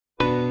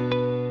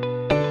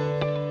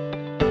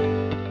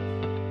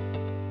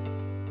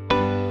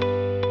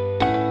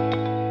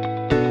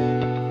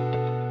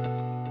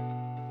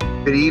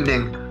Good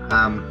evening.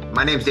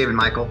 My name is David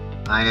Michael.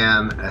 I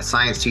am a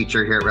science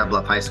teacher here at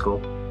Bluff High School,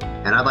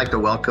 and I'd like to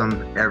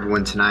welcome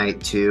everyone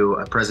tonight to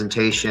a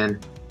presentation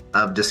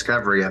of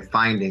discovery of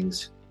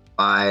findings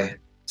by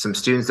some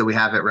students that we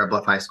have at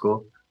Bluff High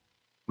School.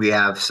 We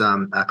have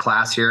a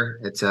class here.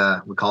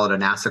 We call it a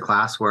NASA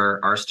class, where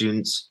our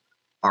students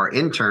are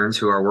interns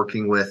who are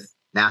working with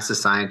NASA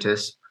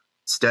scientists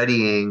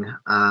studying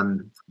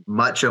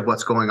much of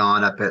what's going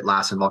on up at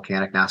Lassen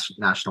Volcanic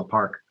National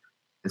Park.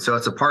 And so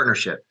it's a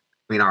partnership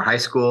between our high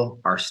school,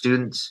 our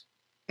students,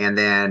 and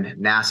then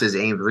NASA's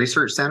Ames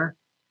Research Center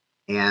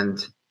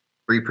and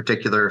three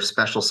particular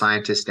special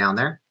scientists down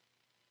there,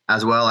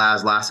 as well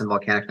as Lassen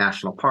Volcanic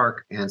National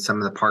Park and some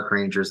of the park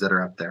rangers that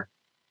are up there.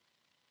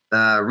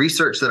 The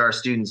research that our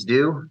students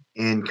do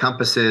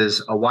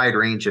encompasses a wide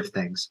range of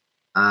things.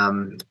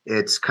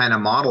 It's kind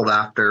of modeled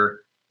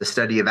after the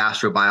study of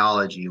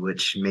astrobiology,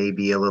 which may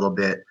be a little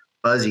bit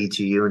fuzzy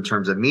to you in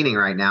terms of meaning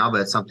right now,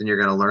 but it's something you're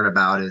going to learn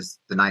about as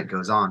the night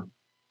goes on.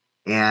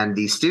 And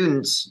these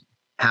students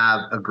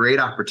have a great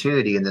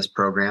opportunity in this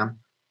program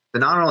to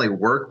not only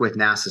work with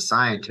NASA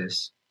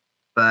scientists,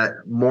 but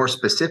more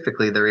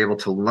specifically, they're able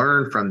to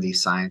learn from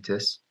these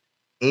scientists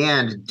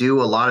and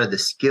do a lot of the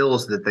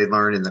skills that they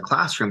learn in the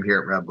classroom here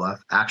at Red Bluff,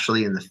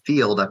 actually in the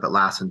field up at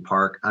Lassen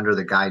Park under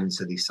the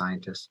guidance of these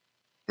scientists.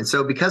 And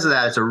so because of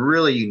that, it's a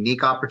really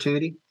unique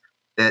opportunity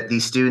that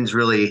these students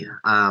really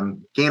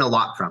gain a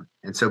lot from.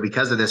 And so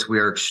because of this, we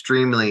are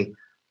extremely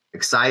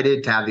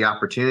excited to have the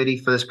opportunity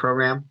for this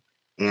program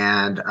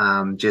and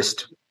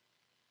just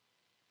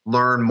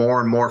learn more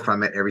and more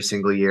from it every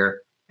single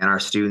year. And our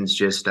students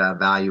just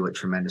value it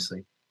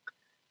tremendously.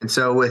 And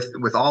so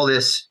with all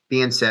this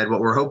being said,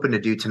 what we're hoping to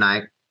do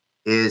tonight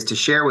is to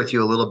share with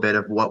you a little bit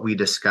of what we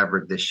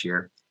discovered this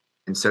year.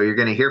 And so you're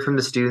going to hear from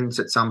the students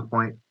at some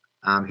point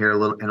here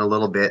in a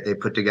little bit. They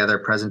put together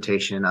a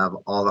presentation of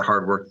all the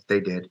hard work that they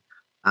did.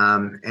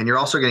 And you're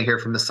also going to hear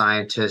from the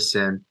scientists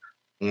and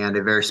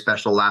a very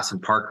special Lassen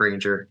Park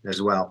Ranger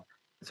as well.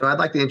 So I'd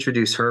like to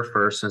introduce her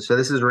first. And so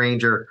this is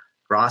Ranger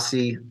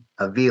Gracie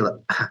Avila,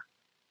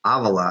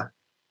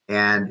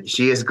 and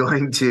she is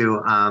going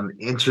to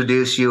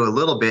introduce you a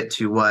little bit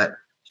to what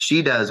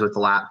she does with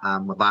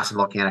Lassen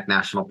Volcanic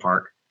National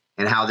Park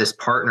and how this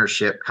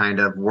partnership kind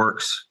of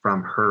works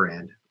from her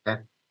end.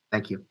 Okay,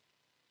 thank you.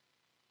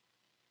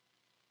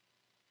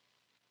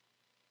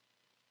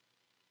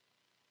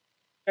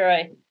 All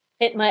right,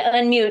 hit my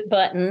unmute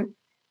button.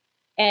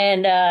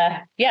 And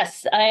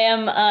yes, I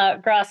am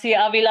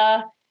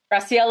Graciela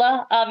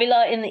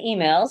Avila in the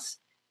emails,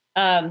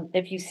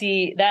 if you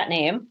see that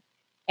name.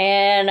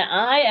 And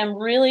I am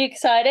really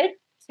excited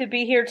to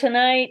be here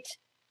tonight.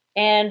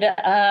 And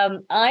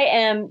I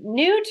am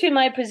new to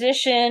my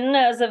position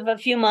as of a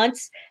few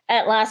months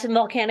at Lassen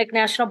Volcanic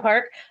National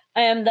Park.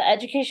 I am the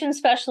education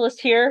specialist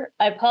here.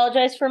 I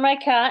apologize for my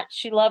cat.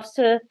 She loves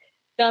to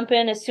jump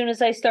in as soon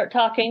as I start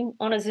talking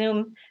on a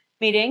Zoom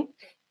meeting.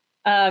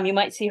 You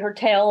might see her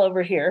tail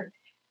over here.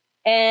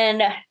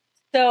 And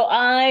so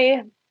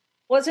I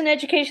was an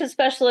education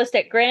specialist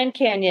at Grand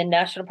Canyon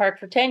National Park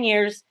for 10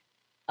 years,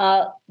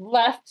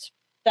 left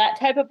that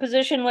type of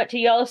position, went to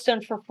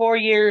Yellowstone for 4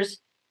 years,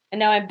 and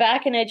now I'm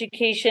back in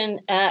education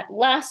at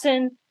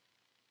Lassen.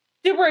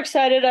 Super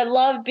excited. I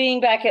love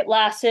being back at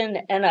Lassen,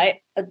 and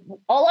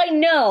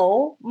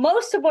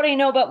most of what I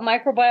know about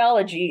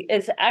microbiology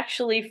is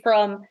actually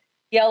from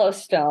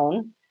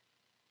Yellowstone.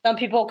 Some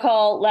people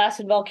call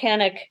Lassen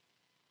Volcanic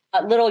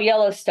Little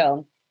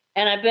Yellowstone.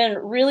 And I've been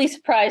really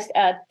surprised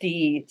at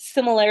the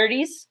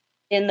similarities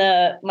in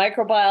the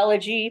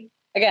microbiology.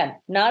 Again,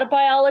 not a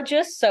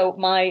biologist, so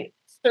my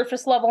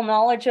surface level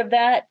knowledge of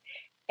that.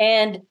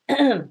 And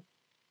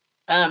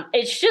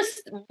it's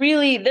just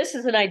really, this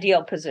is an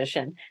ideal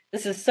position.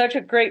 This is such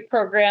a great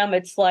program.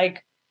 It's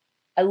like,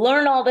 I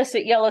learned all this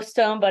at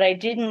Yellowstone, but I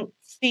didn't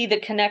see the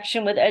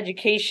connection with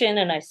education,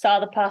 and I saw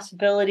the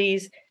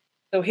possibilities.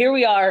 So here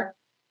we are.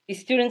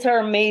 These students are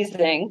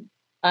amazing.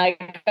 I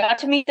got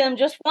to meet them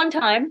just one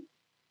time,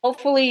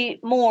 hopefully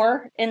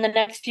more in the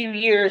next few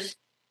years,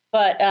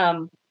 but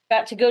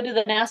got to go to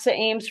the NASA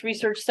Ames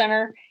Research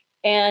Center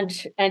and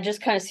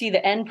just kind of see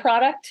the end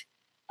product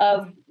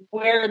of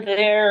where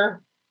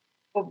their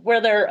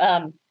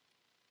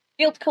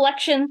field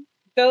collection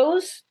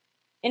goes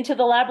into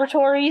the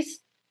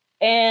laboratories.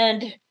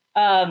 And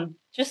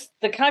just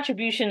the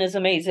contribution is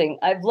amazing.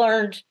 I've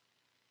learned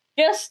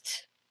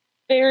just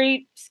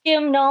very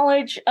skim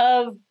knowledge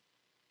of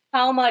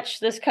how much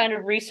this kind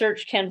of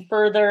research can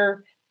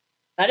further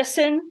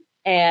medicine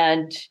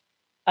and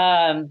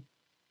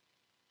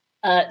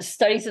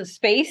studies of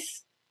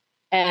space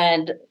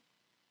and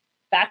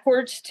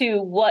backwards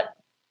to what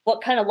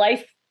kind of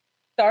life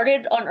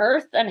started on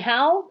Earth and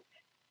how.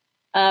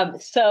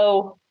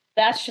 So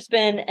that's just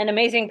been an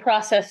amazing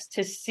process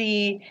to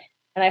see.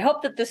 And I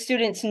hope that the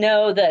students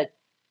know that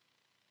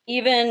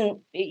even,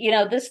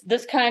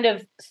 this kind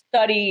of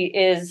study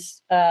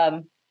is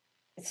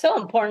it's so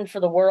important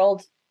for the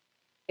world.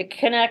 It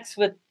connects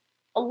with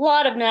a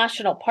lot of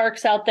national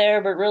parks out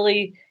there, but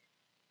really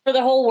for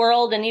the whole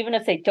world. And even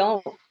if they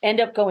don't end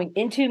up going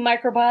into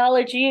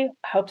microbiology,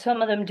 I hope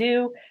some of them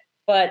do.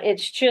 But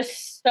it's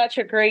just such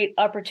a great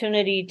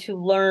opportunity to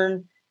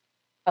learn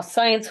how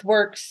science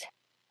works,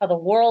 how the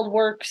world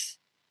works,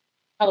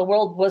 how the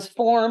world was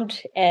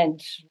formed, and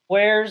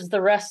where's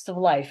the rest of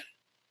life.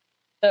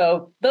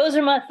 So those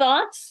are my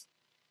thoughts.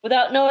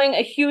 Without knowing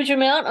a huge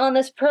amount on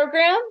this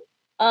program,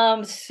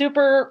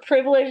 super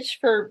privileged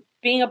for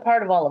being a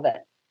part of all of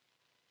it.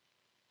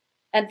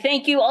 And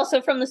thank you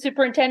also from the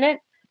superintendent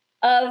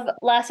of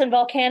Lassen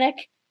Volcanic.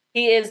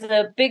 He is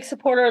a big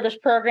supporter of this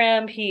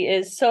program. He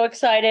is so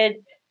excited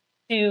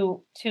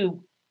to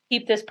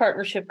keep this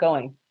partnership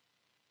going.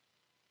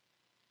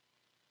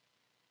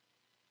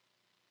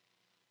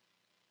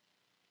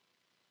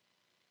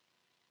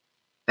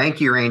 Thank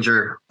you,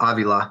 Ranger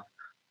Avila.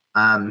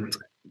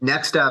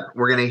 Next up,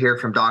 we're going to hear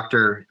from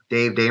Dr.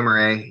 Dave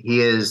Desmarais.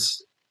 He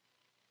is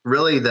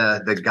really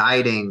the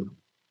guiding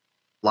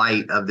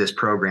light of this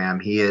program.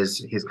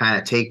 He's kind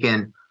of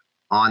taken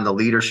on the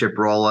leadership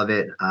role of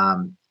it.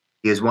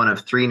 He is one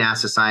of 3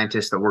 NASA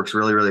scientists that works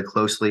really, really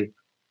closely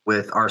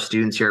with our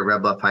students here at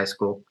Red Bluff High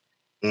School.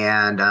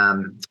 And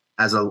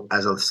as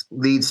a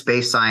lead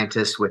space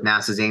scientist with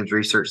NASA's Ames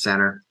Research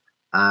Center,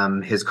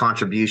 his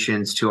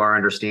contributions to our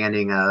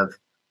understanding of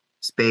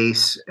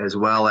space as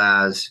well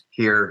as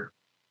here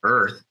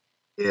Earth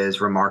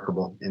is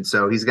remarkable. And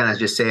so he's going to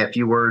just say a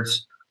few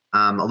words,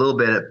 a little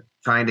bit of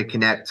trying to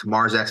connect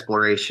Mars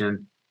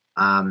exploration,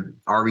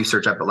 our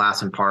research up at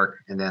Lassen Park,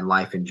 and then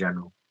life in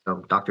general.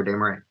 So Dr.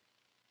 Desmarais.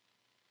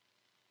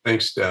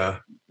 Thanks,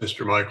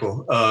 Mr.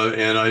 Michael.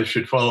 And I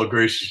should follow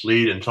Grace's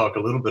lead and talk a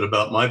little bit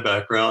about my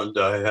background.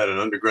 I had an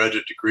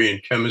undergraduate degree in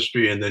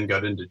chemistry and then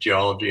got into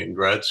geology in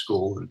grad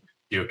school and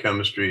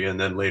geochemistry, and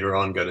then later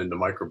on got into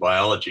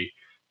microbiology.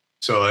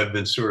 So I've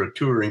been sort of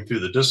touring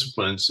through the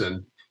disciplines,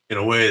 and in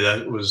a way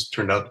that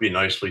turned out to be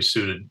nicely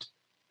suited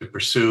to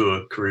pursue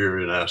a career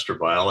in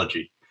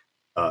astrobiology.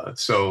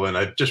 And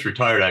I just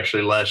retired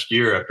actually last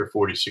year after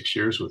 46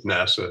 years with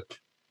NASA,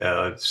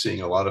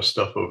 seeing a lot of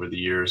stuff over the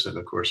years. And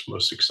of course,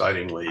 most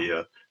excitingly,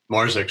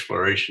 Mars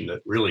exploration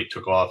that really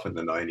took off in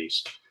the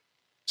 90s.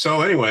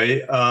 So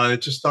anyway, I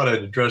just thought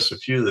I'd address a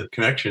few of the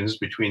connections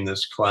between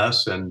this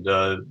class and,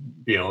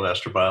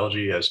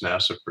 astrobiology as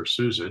NASA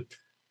pursues it.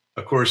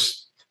 Of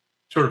course,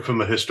 sort of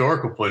from a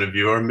historical point of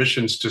view, our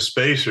missions to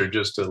space are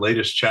just the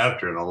latest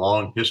chapter in a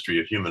long history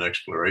of human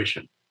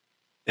exploration.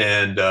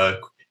 And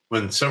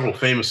when several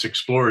famous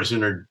explorers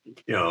ventured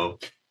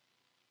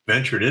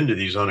into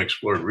these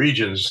unexplored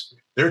regions,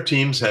 their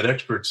teams had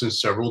experts in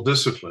several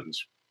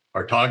disciplines: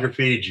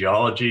 cartography,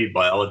 geology,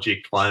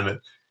 biology, climate,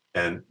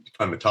 and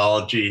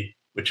climatology,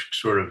 which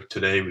sort of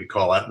today we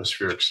call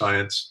atmospheric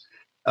science.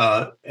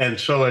 And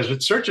so as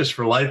it searches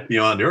for life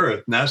beyond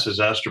Earth, NASA's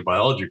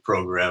astrobiology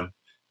program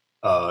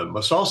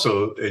must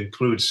also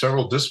include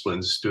several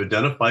disciplines to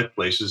identify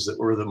places that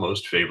were the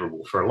most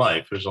favorable for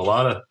life. There's a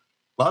lot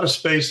of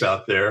space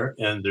out there,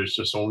 and there's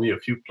just only a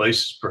few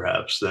places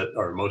perhaps that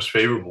are most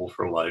favorable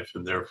for life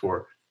and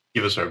therefore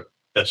give us our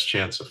best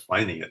chance of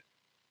finding it.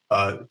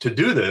 To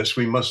do this,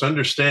 we must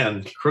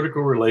understand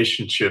critical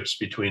relationships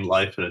between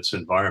life and its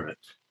environment.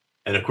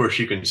 And of course,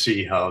 you can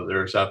see how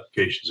there's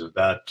applications of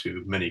that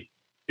to many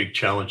big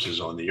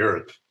challenges on the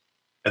Earth.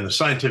 And the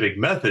scientific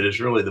method is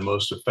really the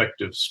most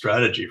effective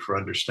strategy for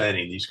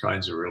understanding these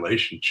kinds of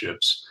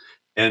relationships.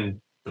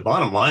 And the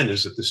bottom line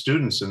is that the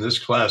students in this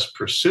class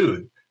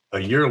pursued a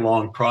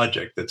year-long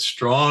project that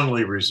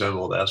strongly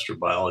resembled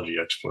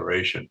astrobiology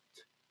exploration.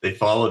 They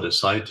followed a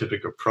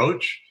scientific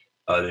approach.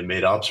 They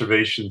made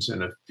observations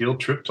in a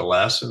field trip to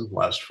Lassen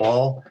last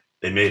fall.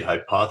 They made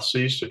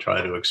hypotheses to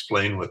try to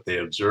explain what they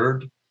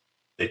observed.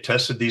 They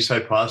tested these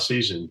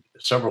hypotheses in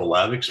several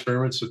lab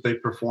experiments that they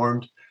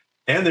performed.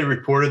 And they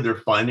reported their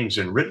findings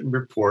in written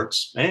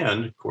reports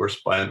and, of course,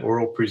 by an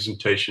oral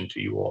presentation to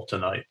you all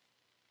tonight.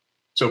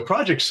 So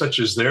projects such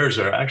as theirs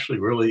are actually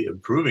really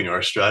improving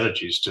our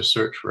strategies to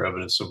search for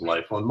evidence of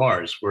life on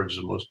Mars, where it's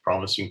the most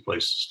promising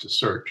places to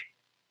search.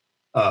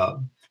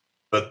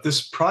 But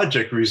this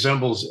project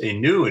resembles a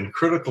new and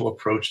critical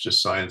approach to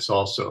science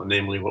also,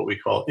 namely what we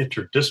call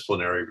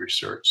interdisciplinary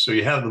research. So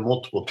you have the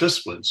multiple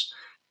disciplines,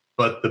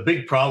 but the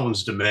big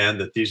problems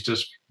demand that these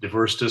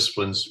diverse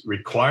disciplines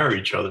require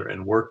each other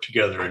and work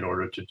together in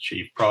order to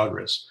achieve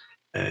progress.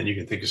 And you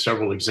can think of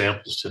several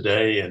examples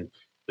today, and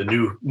the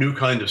new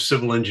kind of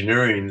civil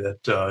engineering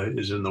that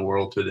is in the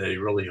world today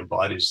really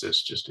embodies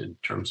this just in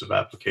terms of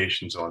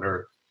applications on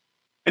Earth.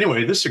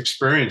 Anyway, this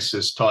experience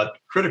has taught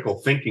critical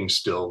thinking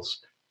skills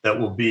that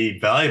will be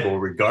valuable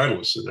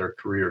regardless of their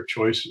career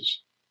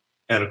choices.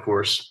 And of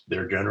course,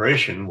 their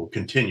generation will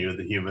continue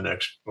the human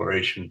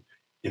exploration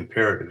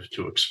imperative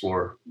to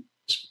explore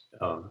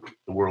the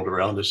world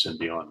around us and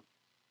beyond.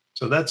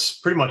 So that's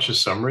pretty much a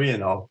summary,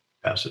 and I'll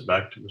pass it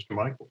back to Mr.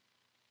 Michael.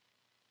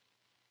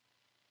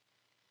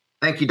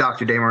 Thank you,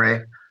 Dr.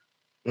 Desmarais.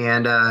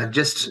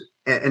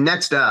 And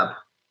next up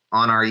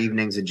on our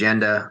evening's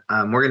agenda,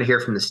 we're going to hear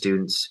from the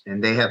students,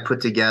 and they have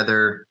put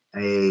together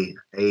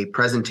a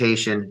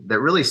presentation that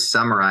really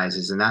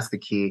summarizes, and that's the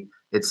key,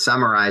 it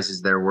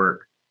summarizes their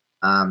work.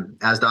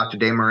 As Dr.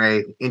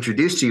 Desmarais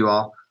introduced to you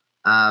all,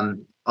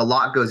 a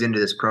lot goes into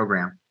this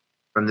program.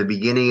 From the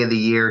beginning of the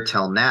year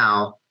till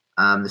now,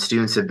 the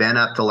students have been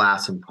up to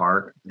Lassen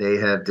Park. They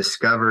have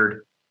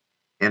discovered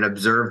and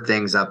observed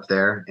things up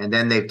there, and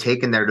then they've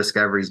taken their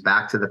discoveries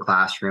back to the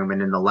classroom.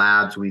 And in the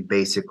labs, we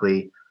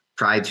basically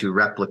tried to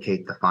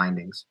replicate the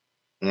findings.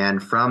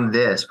 And from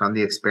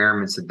the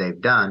experiments that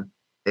they've done,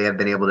 they have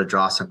been able to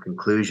draw some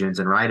conclusions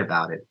and write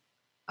about it.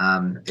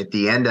 At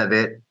the end of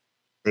it,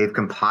 they've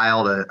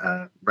compiled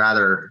a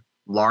rather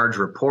large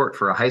report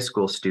for a high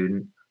school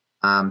student,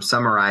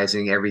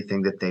 summarizing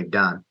everything that they've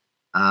done.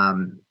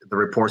 The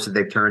reports that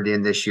they've turned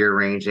in this year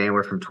range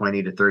anywhere from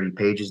 20 to 30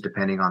 pages,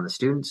 depending on the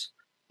students,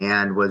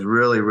 and was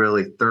really,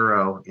 really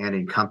thorough and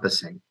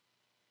encompassing.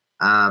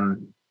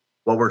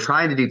 What we're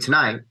trying to do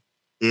tonight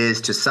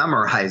is to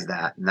summarize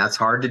that, and that's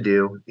hard to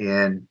do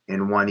in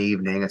one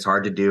evening. It's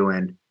hard to do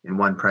in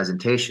one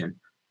presentation,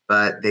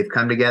 but they've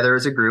come together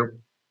as a group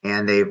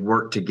and they've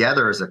worked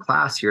together as a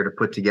class here to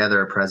put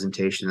together a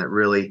presentation that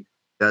really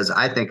does,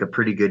 I think, a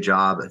pretty good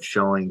job of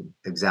showing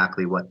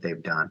exactly what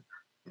they've done.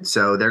 And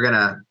so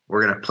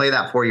we're gonna play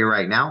that for you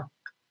right now.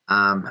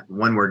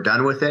 When we're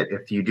done with it,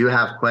 if you do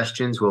have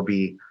questions, we'll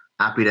be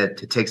happy to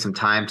take some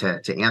time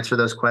to answer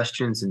those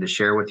questions and to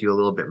share with you a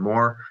little bit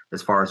more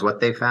as far as what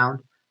they found.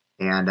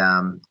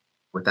 And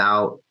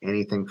without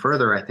anything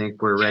further, I think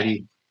we're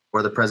ready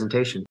for the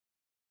presentation.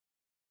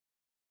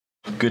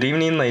 Good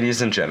evening,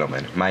 ladies and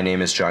gentlemen. My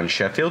name is John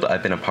Sheffield.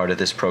 I've been a part of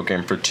this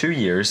program for 2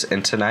 years,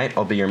 and tonight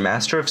I'll be your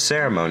Master of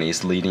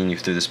Ceremonies leading you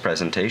through this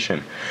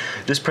presentation.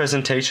 This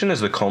presentation is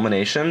the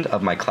culmination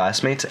of my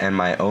classmates and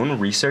my own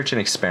research and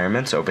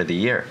experiments over the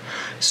year.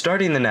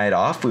 Starting the night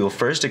off, we will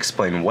first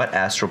explain what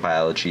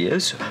astrobiology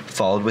is,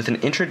 followed with an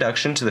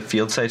introduction to the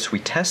field sites we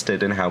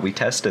tested and how we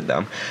tested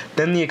them,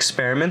 then the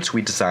experiments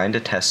we designed to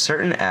test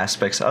certain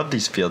aspects of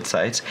these field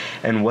sites,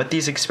 and what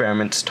these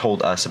experiments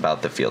told us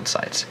about the field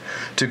sites.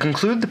 To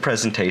conclude the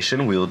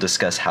presentation, we will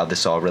discuss how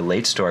this all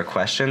relates to our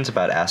questions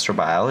about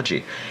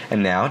astrobiology.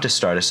 And now, to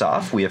start us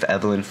off, we have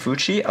Evelyn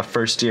Fucci, a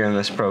first year in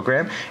this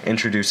program,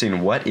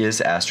 introducing what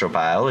is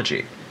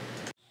astrobiology.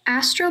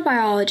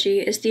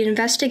 Astrobiology is the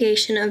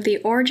investigation of the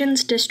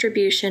origins,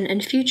 distribution,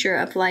 and future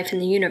of life in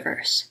the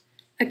universe.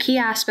 A key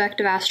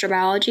aspect of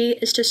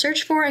astrobiology is to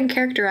search for and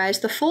characterize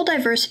the full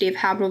diversity of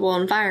habitable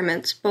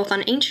environments, both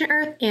on ancient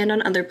Earth and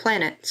on other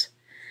planets.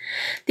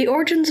 The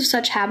origins of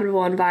such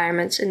habitable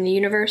environments in the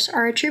universe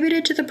are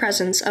attributed to the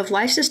presence of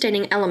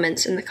life-sustaining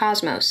elements in the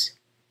cosmos.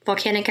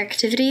 Volcanic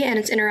activity and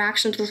its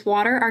interactions with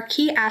water are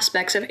key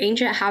aspects of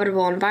ancient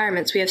habitable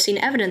environments we have seen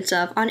evidence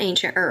of on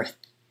ancient Earth.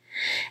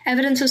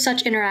 Evidence of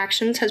such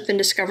interactions has been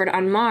discovered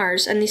on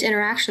Mars, and these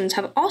interactions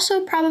have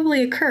also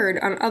probably occurred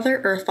on other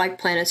Earth-like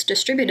planets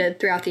distributed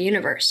throughout the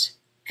universe.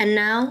 And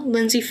now,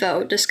 Lindsay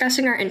Foe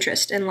discussing our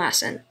interest in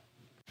Lassen.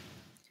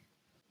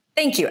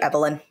 Thank you,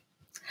 Evelyn.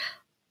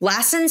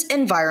 Lassen's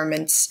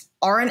environments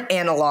are an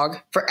analog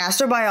for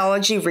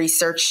astrobiology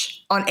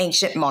research on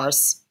ancient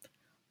Mars.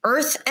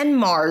 Earth and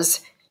Mars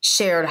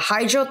shared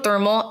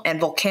hydrothermal and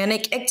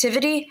volcanic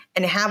activity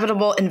and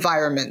habitable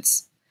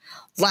environments.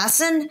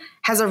 Lassen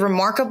has a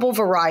remarkable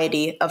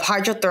variety of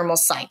hydrothermal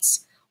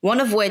sites, one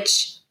of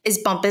which is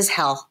Bumpus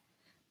Hell.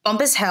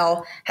 Bumpus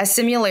Hell has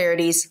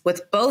similarities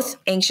with both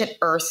ancient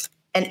Earth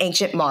and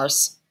ancient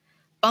Mars.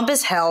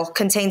 Bumpus Hell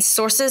contains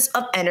sources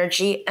of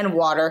energy and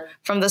water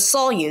from the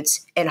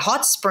solutes in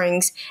hot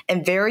springs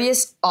and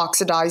various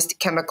oxidized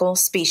chemical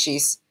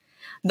species.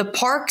 The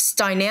park's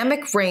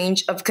dynamic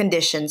range of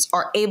conditions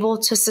are able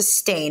to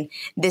sustain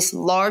this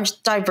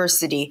large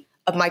diversity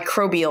of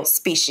microbial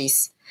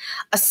species.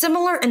 A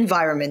similar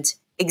environment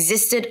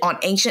existed on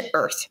ancient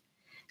Earth,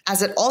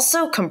 as it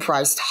also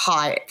comprised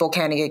high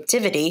volcanic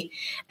activity,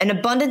 an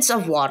abundance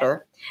of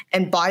water,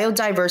 and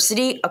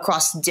biodiversity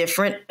across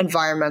different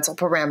environmental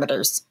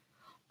parameters.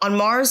 On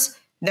Mars,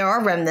 there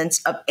are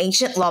remnants of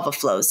ancient lava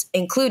flows,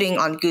 including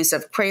on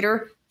Gusev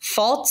Crater,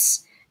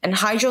 faults, and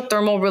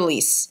hydrothermal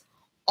release,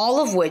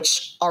 all of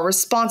which are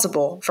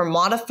responsible for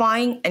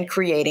modifying and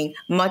creating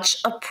much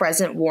of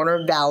present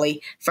Warner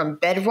Valley from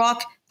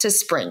bedrock to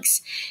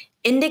springs,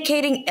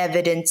 indicating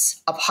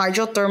evidence of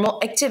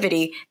hydrothermal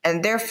activity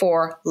and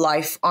therefore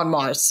life on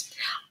Mars.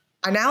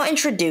 I now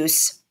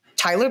introduce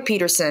Tyler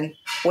Peterson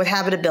with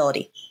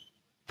habitability.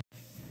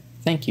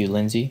 Thank you,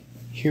 Lindsay.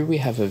 Here we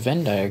have a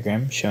Venn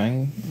diagram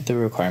showing the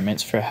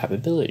requirements for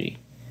habitability.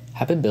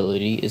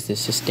 Habitability is the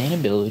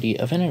sustainability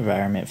of an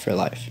environment for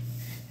life.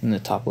 In the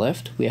top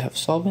left, we have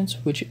solvents,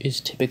 which is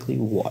typically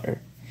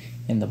water.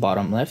 In the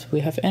bottom left,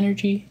 we have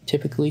energy,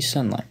 typically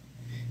sunlight.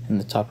 In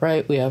the top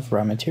right, we have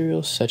raw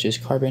materials such as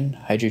carbon,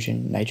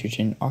 hydrogen,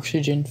 nitrogen,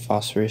 oxygen,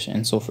 phosphorus,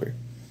 and sulfur.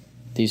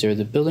 These are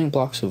the building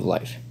blocks of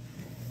life.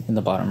 In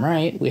the bottom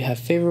right, we have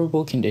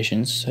favorable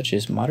conditions such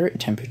as moderate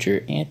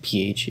temperature and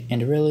pH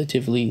and a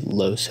relatively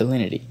low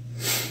salinity.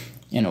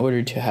 In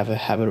order to have a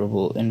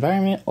habitable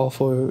environment, all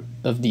four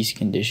of these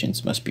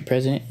conditions must be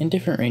present, and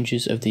different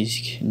ranges of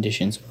these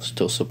conditions will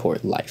still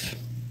support life.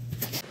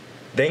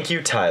 Thank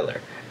you,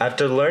 Tyler.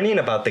 After learning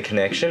about the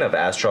connection of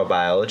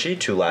astrobiology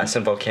to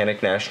Lassen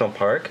Volcanic National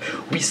Park,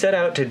 we set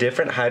out to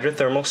different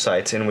hydrothermal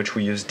sites in which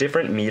we use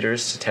different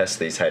meters to test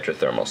these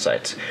hydrothermal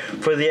sites.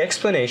 For the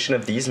explanation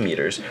of these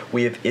meters,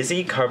 we have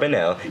Izzy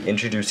Carbonell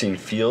introducing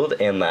field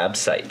and lab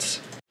sites.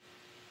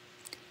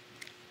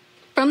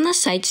 From the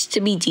sites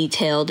to be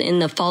detailed in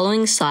the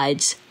following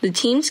slides, the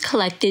teams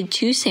collected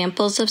 2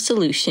 samples of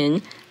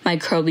solution,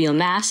 microbial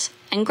mass,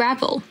 and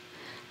gravel.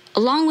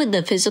 Along with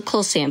the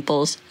physical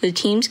samples, the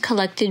teams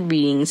collected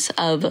readings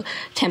of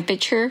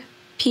temperature,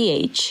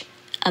 pH,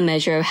 a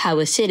measure of how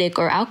acidic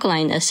or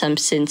alkaline a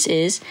substance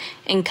is,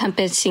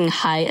 encompassing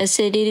high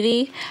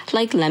acidity,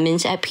 like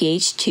lemons at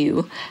pH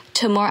 2,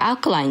 to more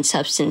alkaline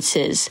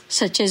substances,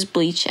 such as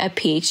bleach at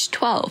pH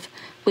 12,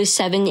 with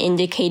 7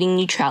 indicating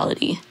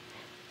neutrality.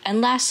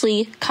 And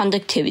lastly,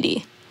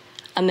 conductivity,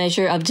 a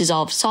measure of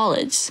dissolved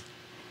solids.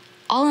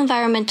 All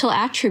environmental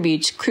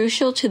attributes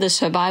crucial to the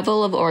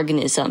survival of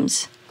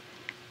organisms.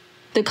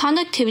 The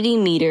conductivity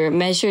meter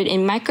measured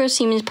in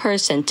microsiemens per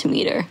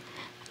centimeter,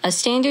 a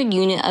standard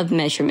unit of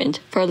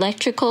measurement for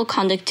electrical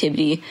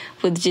conductivity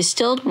with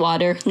distilled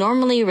water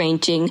normally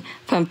ranging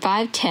from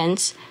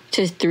 0.5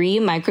 to 3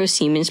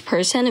 microsiemens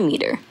per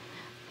centimeter.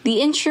 The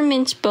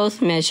instruments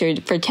both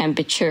measured for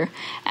temperature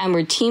and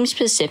were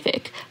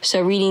team-specific,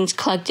 so readings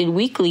collected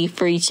weekly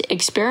for each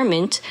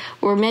experiment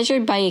were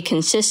measured by a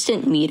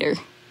consistent meter.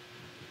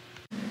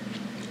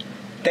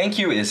 Thank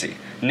you, Izzy.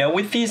 Now,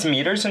 with these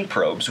meters and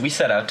probes, we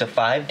set out to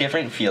 5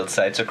 different field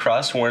sites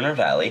across Warner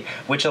Valley,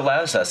 which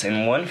allows us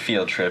in one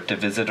field trip to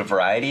visit a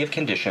variety of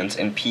conditions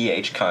in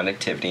pH,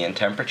 conductivity, and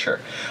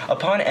temperature.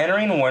 Upon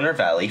entering Warner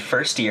Valley,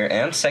 first-year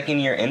and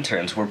second-year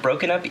interns were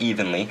broken up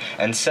evenly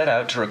and set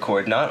out to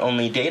record not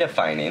only data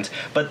findings,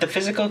 but the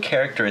physical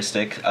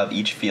characteristics of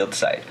each field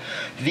site.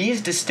 These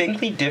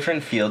distinctly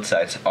different field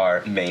sites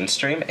are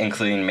mainstream,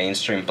 including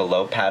mainstream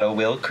below Paddle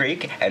Wheel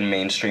Creek and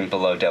mainstream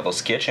below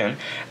Devil's Kitchen,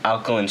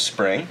 Alkaline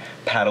Spring,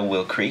 Paddle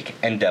Wheel Creek,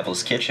 and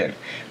Devil's Kitchen.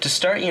 To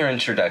start your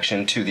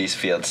introduction to these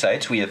field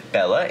sites, we have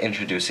Bella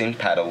introducing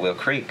Paddle Wheel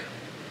Creek.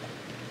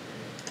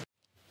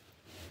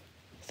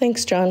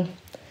 Thanks, John.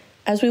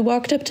 As we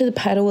walked up to the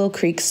Paddle Wheel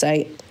Creek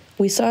site,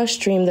 we saw a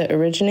stream that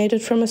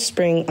originated from a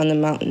spring on the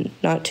mountain,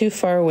 not too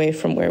far away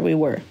from where we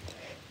were.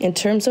 In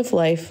terms of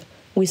life,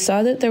 we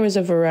saw that there was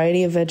a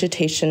variety of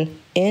vegetation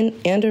in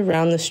and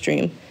around the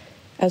stream,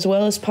 as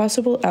well as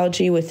possible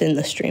algae within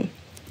the stream.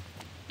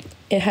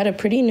 It had a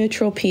pretty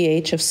neutral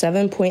pH of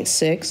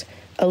 7.6,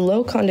 a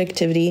low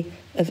conductivity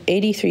of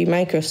 83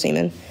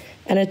 microsiemen,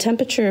 and a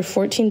temperature of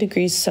 14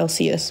 degrees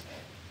Celsius,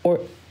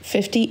 or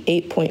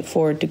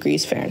 58.4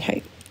 degrees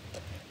Fahrenheit.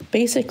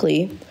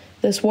 Basically,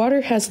 this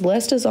water has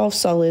less dissolved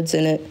solids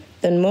in it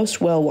than most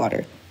well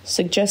water,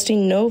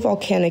 suggesting no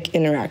volcanic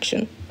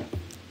interaction.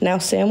 Now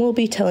Sam will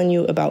be telling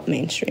you about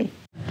mainstream.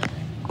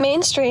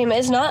 Mainstream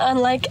is not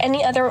unlike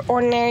any other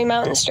ordinary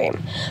mountain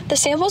stream. The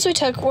samples we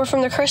took were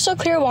from the crystal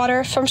clear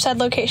water from said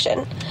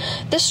location.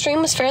 This stream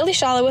was fairly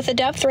shallow with a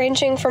depth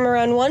ranging from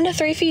around 1 to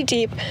 3 feet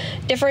deep,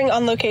 differing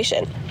on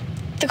location.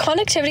 The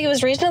conductivity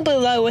was reasonably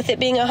low, with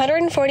it being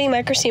 140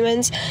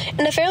 microsiemens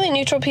and a fairly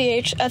neutral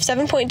pH of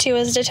 7.2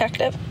 as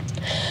detected.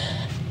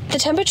 The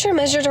temperature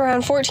measured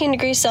around 14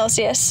 degrees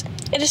Celsius.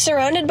 It is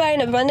surrounded by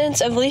an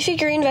abundance of leafy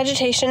green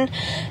vegetation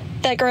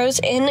that grows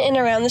in and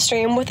around the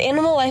stream, with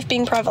animal life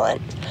being prevalent.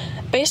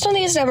 Based on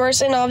these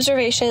numbers and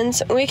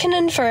observations, we can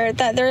infer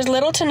that there is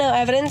little to no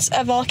evidence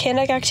of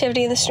volcanic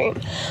activity in the stream,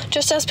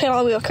 just as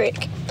Paddle Wheel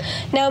Creek.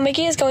 Now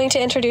Mickey is going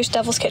to introduce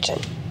Devil's Kitchen.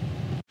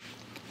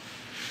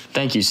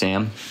 Thank you,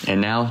 Sam. And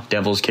now,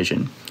 Devil's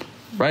Kitchen.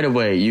 Right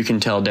away, you can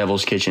tell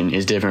Devil's Kitchen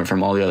is different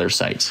from all the other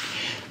sites.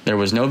 There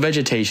was no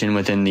vegetation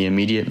within the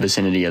immediate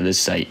vicinity of this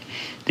site.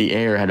 The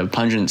air had a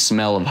pungent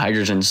smell of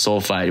hydrogen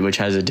sulfide, which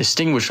has a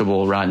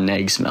distinguishable rotten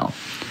egg smell.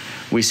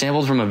 We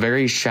sampled from a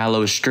very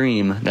shallow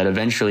stream that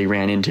eventually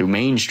ran into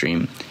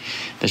mainstream.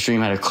 The stream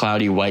had a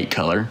cloudy white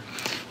color.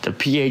 The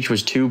pH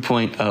was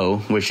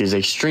 2.0, which is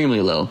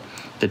extremely low.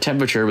 The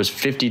temperature was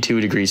 52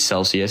 degrees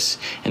Celsius,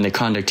 and the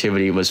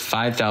conductivity was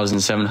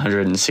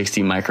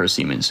 5,760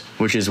 microsiemens,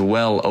 which is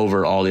well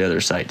over all the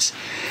other sites.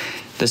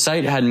 The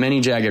site had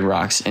many jagged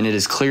rocks, and it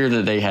is clear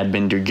that they had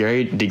been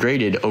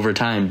degraded over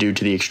time due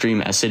to the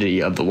extreme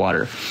acidity of the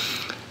water.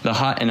 The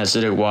hot and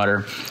acidic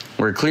water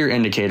were clear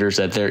indicators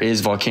that there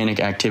is volcanic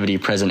activity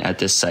present at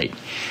this site.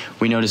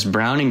 We noticed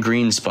brown and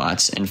green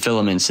spots and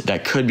filaments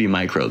that could be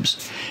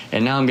microbes.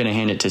 And now I'm going to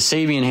hand it to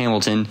Savian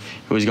Hamilton,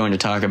 who is going to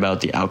talk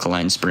about the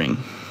alkaline spring.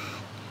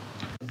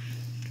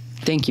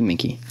 Thank you,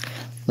 Mickey.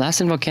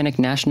 Lassen Volcanic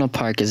National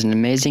Park is an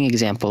amazing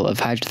example of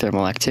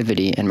hydrothermal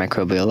activity and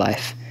microbial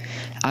life.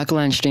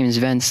 Alkaline streams'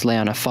 vents lay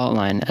on a fault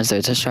line as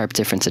there's a sharp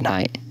difference in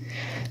height.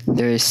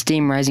 There is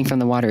steam rising from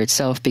the water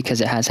itself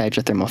because it has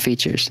hydrothermal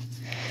features.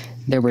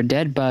 There were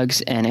dead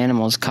bugs and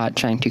animals caught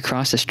trying to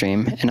cross the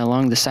stream, and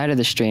along the side of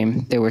the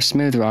stream there were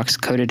smooth rocks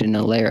coated in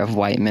a layer of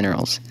white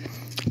minerals.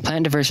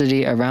 Plant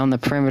diversity around the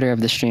perimeter of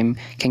the stream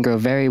can grow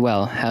very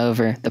well,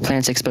 however, the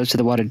plants exposed to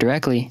the water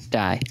directly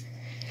die.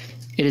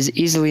 It is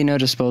easily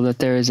noticeable that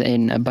there is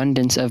an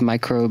abundance of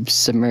microbes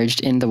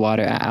submerged in the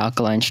water at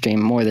Alkaline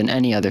Stream more than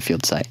any other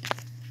field site.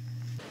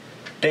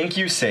 Thank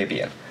you,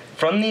 Sabian.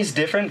 From these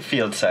different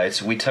field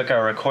sites, we took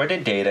our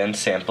recorded data and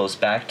samples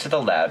back to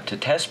the lab to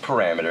test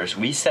parameters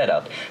we set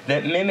up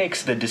that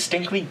mimics the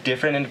distinctly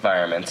different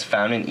environments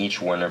found in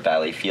each Warner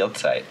Valley field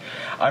site.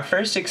 Our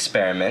first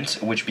experiment,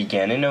 which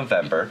began in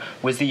November,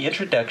 was the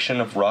introduction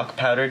of rock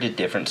powder to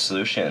different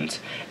solutions.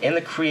 In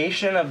the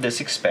creation of this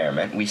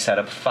experiment, we set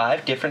up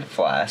 5 different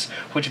flasks,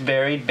 which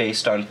varied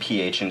based on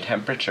pH and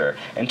temperature,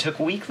 and took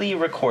weekly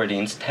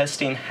recordings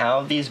testing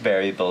how these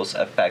variables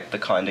affect the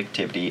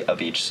conductivity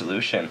of each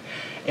solution.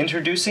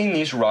 Introducing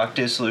these rock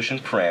dissolution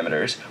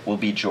parameters will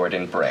be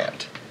Jordan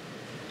Brandt.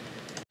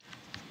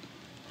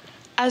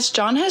 As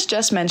John has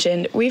just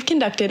mentioned, we've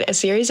conducted a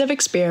series of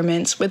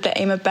experiments with the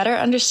aim of better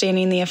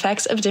understanding the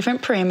effects of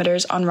different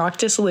parameters on rock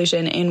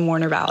dissolution in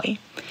Warner Valley.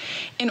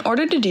 In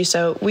order to do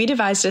so, we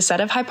devised a set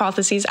of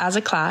hypotheses as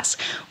a class,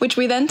 which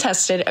we then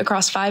tested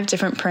across 5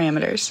 different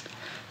parameters.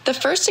 The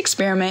first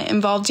experiment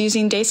involved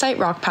using dacite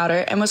rock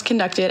powder and was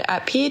conducted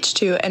at pH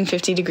 2 and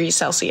 50 degrees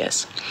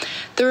Celsius.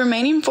 The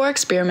remaining 4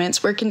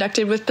 experiments were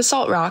conducted with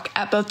basalt rock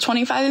at both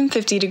 25 and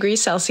 50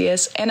 degrees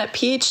Celsius and at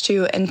pH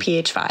 2 and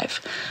pH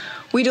 5.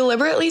 We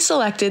deliberately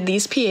selected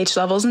these pH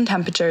levels and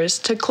temperatures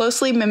to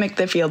closely mimic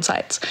the field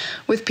sites,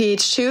 with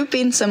pH 2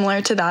 being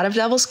similar to that of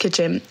Devil's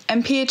Kitchen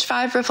and pH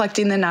 5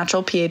 reflecting the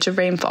natural pH of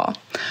rainfall.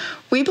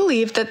 We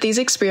believe that these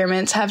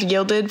experiments have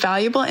yielded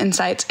valuable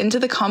insights into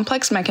the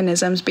complex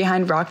mechanisms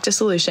behind rock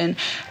dissolution,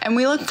 and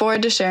we look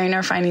forward to sharing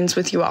our findings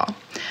with you all.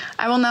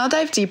 I will now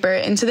dive deeper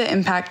into the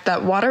impact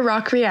that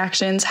water-rock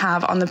reactions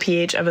have on the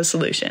pH of a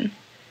solution.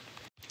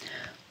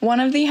 One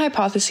of the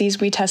hypotheses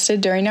we tested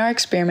during our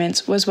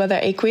experiments was whether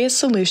aqueous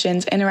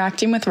solutions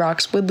interacting with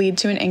rocks would lead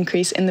to an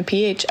increase in the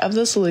pH of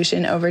the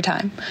solution over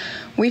time.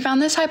 We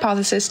found this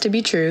hypothesis to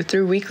be true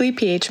through weekly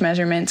pH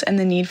measurements and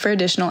the need for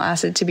additional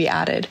acid to be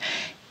added.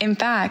 In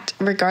fact,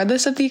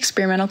 regardless of the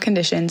experimental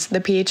conditions,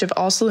 the pH of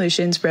all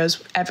solutions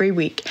rose every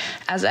week,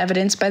 as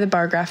evidenced by the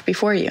bar graph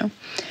before you.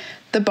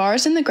 The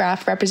bars in the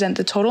graph represent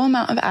the total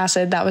amount of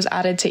acid that was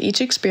added to each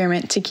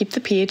experiment to keep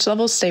the pH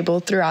levels stable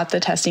throughout the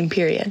testing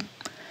period.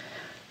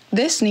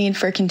 This need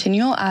for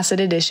continual acid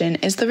addition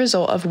is the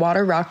result of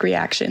water-rock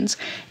reactions,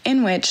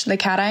 in which the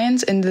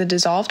cations in the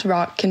dissolved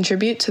rock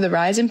contribute to the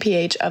rise in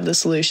pH of the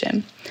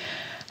solution.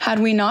 Had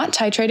we not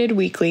titrated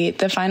weekly,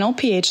 the final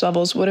pH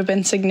levels would have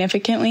been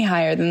significantly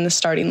higher than the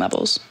starting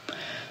levels.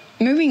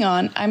 Moving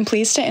on, I'm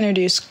pleased to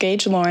introduce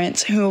Gage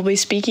Lawrence, who will be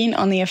speaking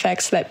on the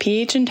effects that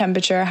pH and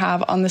temperature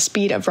have on the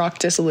speed of rock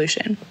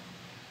dissolution.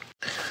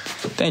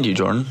 Thank you,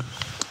 Jordan.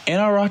 In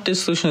our rock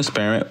dissolution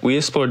experiment, we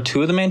explored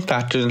 2 of the main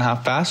factors in how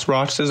fast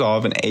rocks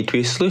dissolve in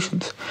aqueous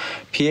solutions,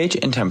 pH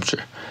and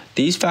temperature.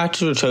 These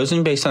factors were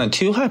chosen based on the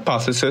 2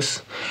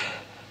 hypotheses,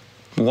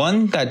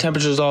 one that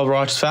temperature dissolve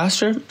rocks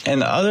faster,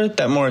 and the other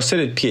that more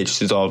acidic pH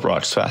dissolve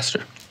rocks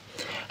faster.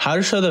 How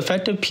to show the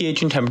effect of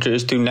pH and temperature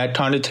is through net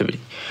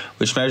conductivity,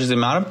 which measures the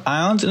amount of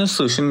ions in a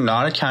solution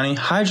not accounting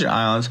hydrogen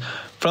ions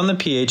from the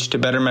pH to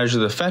better measure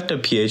the effect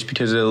of pH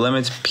because it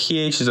limits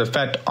pH's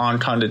effect on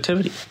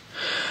conductivity.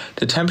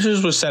 The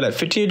temperatures were set at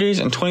 50 degrees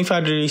and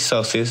 25 degrees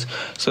Celsius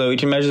so that we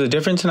can measure the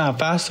difference in how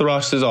fast the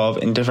rocks dissolve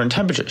in different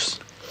temperatures.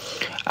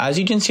 As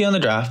you can see on the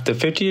graph, the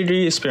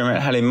 50-degree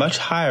experiment had a much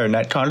higher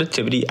net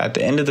conductivity at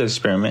the end of the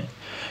experiment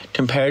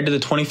compared to the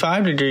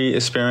 25-degree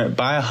experiment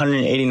by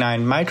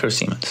 189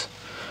 microsiemens,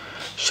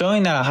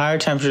 showing that a higher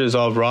temperature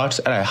dissolved rocks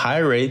at a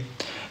higher rate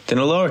than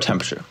a lower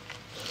temperature.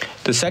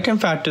 The second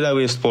factor that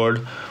we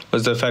explored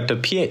was the effect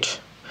of pH.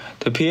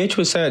 The pH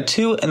was set at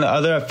 2 and the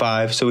other at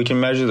 5 so we can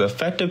measure the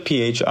effect of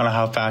pH on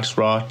how fast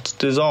rocks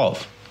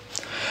dissolve.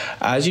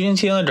 As you can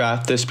see on the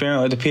graph, the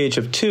experiment with a pH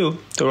of 2,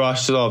 the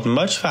rocks dissolved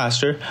much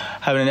faster,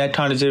 having a net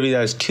conductivity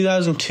that is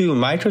 2002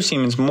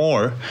 microsiemens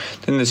more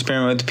than the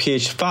experiment with a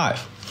pH of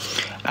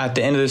 5. At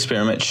the end of the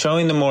experiment,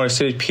 showing the more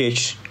acidic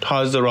pH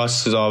caused the rocks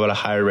to dissolve at a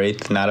higher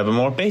rate than that of a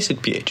more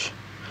basic pH.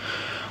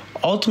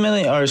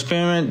 Ultimately, our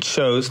experiment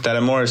shows that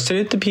a more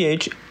acidic the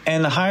pH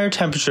and the higher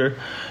temperature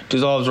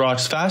dissolves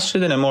rocks faster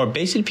than a more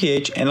basic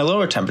pH and a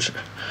lower temperature,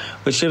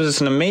 which gives us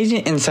an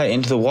amazing insight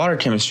into the water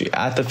chemistry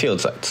at the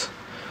field sites.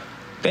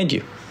 Thank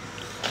you.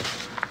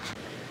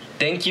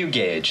 Thank you,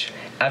 Gage.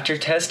 After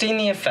testing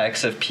the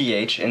effects of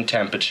pH and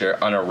temperature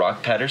on a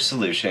rock powder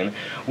solution,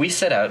 we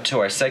set out to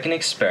our second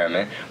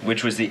experiment,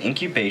 which was the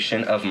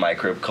incubation of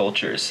microbe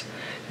cultures.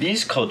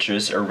 These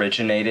cultures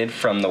originated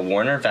from the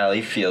Warner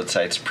Valley field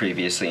sites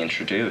previously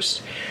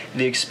introduced.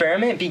 The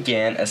experiment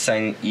began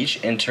assigning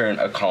each intern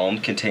a column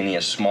containing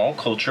a small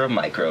culture of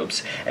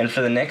microbes, and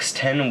for the next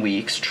 10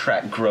 weeks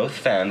track growth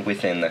found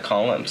within the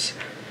columns.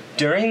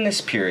 During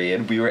this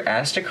period, we were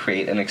asked to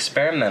create an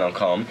experimental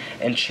column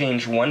and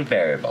change one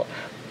variable,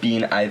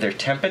 being either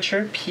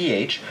temperature,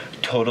 pH,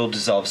 total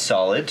dissolved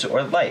solids,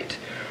 or light.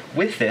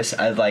 With this,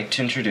 I'd like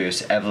to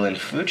introduce Evelyn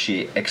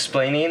Fucci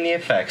explaining the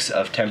effects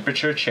of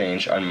temperature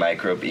change on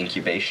microbe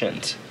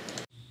incubations.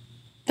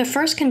 The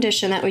first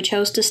condition that we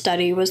chose to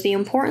study was the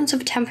importance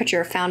of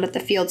temperature found at the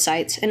field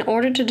sites in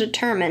order to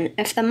determine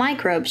if the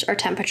microbes are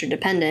temperature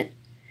dependent.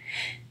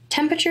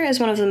 Temperature is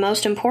one of the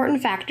most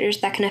important factors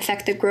that can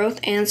affect the growth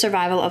and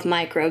survival of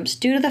microbes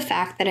due to the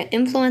fact that it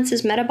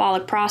influences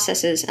metabolic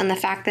processes and the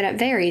fact that it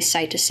varies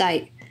site to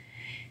site.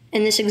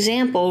 In this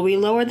example, we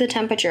lowered the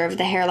temperature of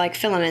the hair-like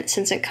filament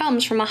since it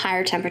comes from a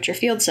higher temperature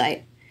field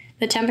site.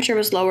 The temperature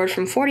was lowered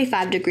from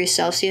 45 degrees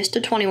Celsius to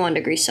 21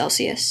 degrees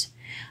Celsius.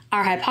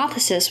 Our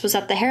hypothesis was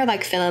that the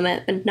hair-like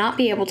filament would not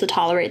be able to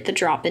tolerate the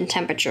drop in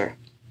temperature.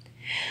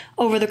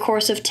 Over the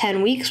course of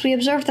 10 weeks, we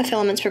observed the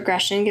filament's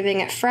progression, giving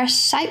it fresh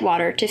site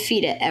water to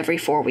feed it every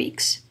 4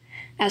 weeks.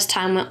 As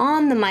time went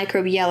on, the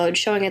microbe yellowed,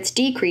 showing its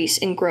decrease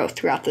in growth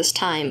throughout this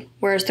time,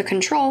 whereas the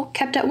control,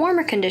 kept at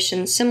warmer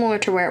conditions similar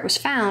to where it was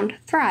found,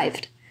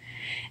 thrived.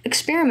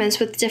 Experiments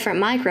with different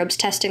microbes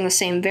testing the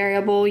same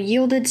variable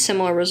yielded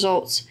similar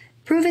results,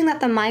 proving that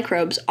the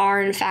microbes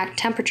are in fact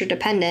temperature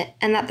dependent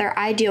and that their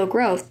ideal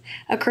growth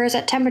occurs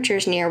at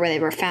temperatures near where they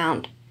were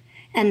found.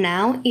 And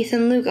now,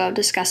 Ethan Lugo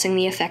discussing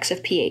the effects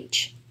of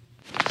pH.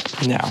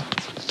 Now,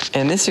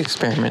 in this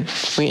experiment,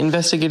 we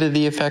investigated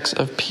the effects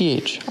of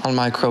pH on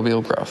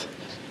microbial growth.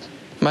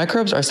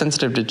 Microbes are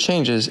sensitive to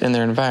changes in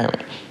their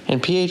environment,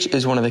 and pH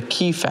is one of the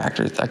key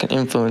factors that can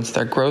influence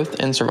their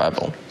growth and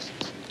survival.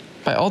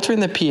 By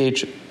altering the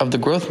pH of the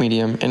growth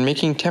medium and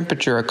making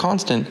temperature a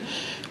constant,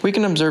 we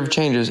can observe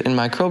changes in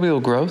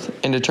microbial growth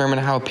and determine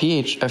how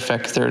pH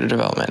affects their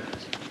development.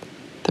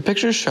 The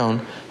pictures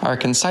shown are a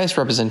concise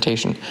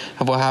representation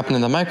of what happened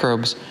in the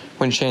microbes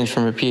when changed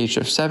from a pH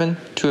of 7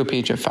 to a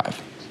pH of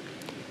 5.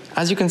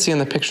 As you can see in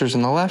the pictures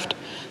on the left,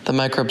 the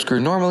microbes grew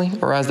normally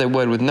or as they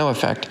would with no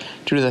effect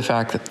due to the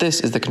fact that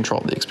this is the control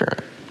of the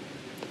experiment.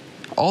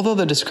 Although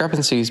the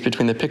discrepancies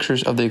between the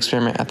pictures of the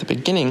experiment at the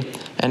beginning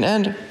and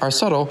end are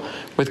subtle,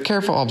 with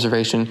careful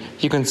observation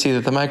you can see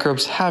that the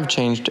microbes have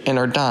changed and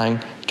are dying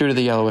due to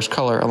the yellowish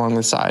color along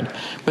the side,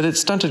 with its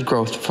stunted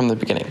growth from the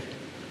beginning.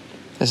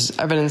 This is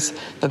evidence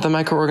that the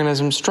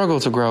microorganisms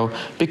struggle to grow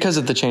because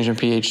of the change in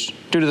pH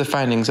due to the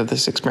findings of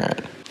this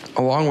experiment,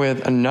 along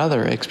with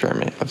another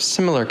experiment of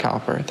similar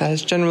caliber that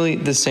has generally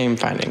the same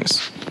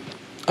findings.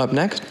 Up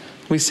next,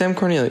 we Sam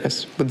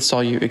Cornelius with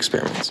Solute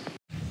experiments.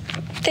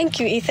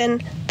 Thank you,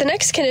 Ethan. The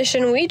next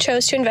condition we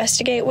chose to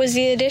investigate was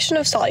the addition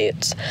of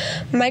solutes.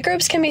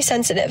 Microbes can be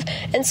sensitive,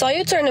 and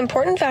solutes are an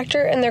important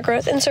factor in their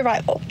growth and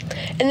survival.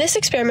 In this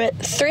experiment,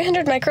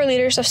 300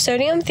 microliters of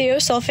sodium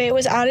thiosulfate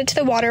was added to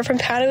the water from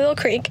Paddlewheel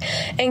Creek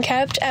and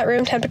kept at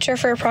room temperature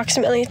for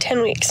approximately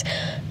 10 weeks.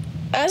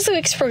 As the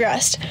weeks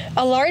progressed,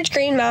 a large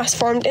green mass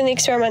formed in the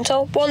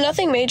experimental, while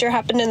nothing major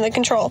happened in the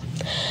control.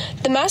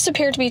 The mass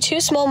appeared to be 2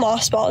 small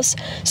moss balls,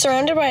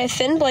 surrounded by a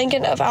thin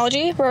blanket of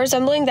algae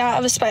resembling that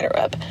of a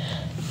spiderweb.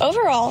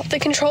 Overall, the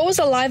control was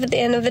alive at the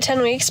end of the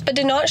 10 weeks, but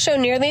did not show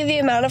nearly the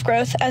amount of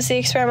growth as the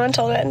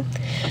experimental did.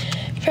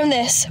 From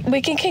this, we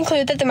can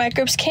conclude that the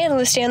microbes can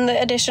withstand the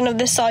addition of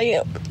this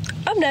solute.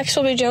 Up next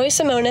will be Joey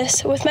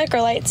Simonis with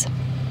microlights.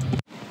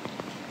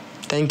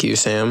 Thank you,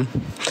 Sam.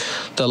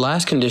 The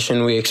last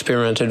condition we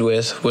experimented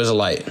with was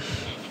light.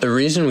 The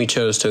reason we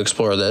chose to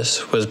explore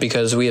this was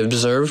because we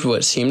observed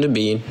what seemed to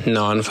be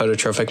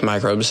non-phototrophic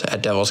microbes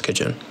at Devil's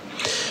Kitchen.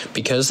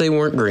 Because they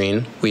weren't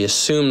green, we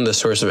assumed the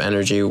source of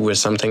energy was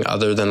something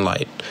other than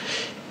light.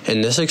 In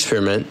this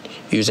experiment,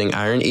 using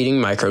iron-eating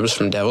microbes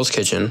from Devil's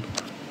Kitchen,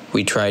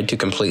 we tried to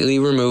completely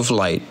remove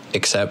light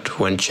except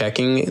when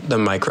checking the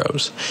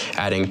microbes,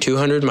 adding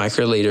 200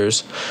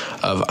 microliters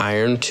of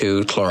iron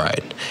 2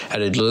 chloride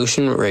at a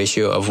dilution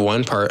ratio of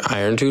 1 part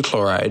iron 2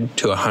 chloride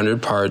to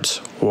 100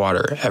 parts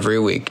water every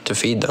week to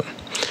feed them.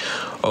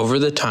 Over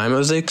the time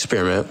of the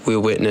experiment, we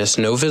witnessed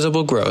no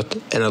visible growth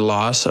and a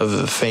loss of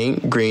a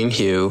faint green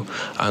hue,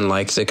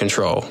 unlike the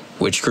control,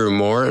 which grew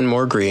more and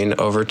more green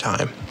over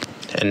time.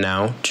 And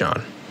now,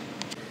 John.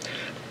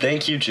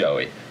 Thank you,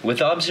 Joey.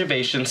 With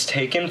observations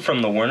taken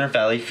from the Warner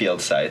Valley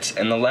field sites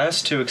and the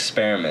last 2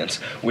 experiments,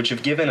 which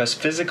have given us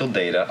physical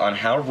data on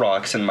how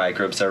rocks and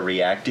microbes are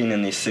reacting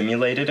in these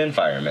simulated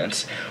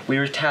environments, we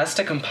were tasked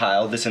to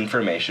compile this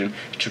information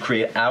to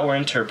create our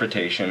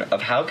interpretation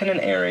of how can an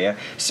area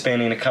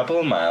spanning a couple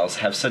of miles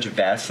have such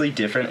vastly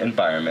different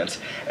environments,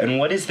 and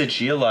what is the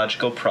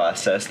geological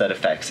process that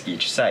affects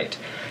each site.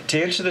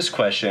 To answer this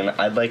question,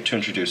 I'd like to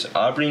introduce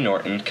Aubrey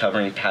Norton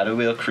covering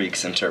Paddlewheel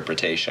Creek's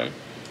interpretation.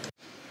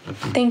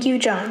 Thank you,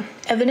 John.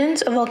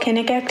 Evidence of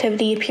volcanic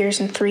activity appears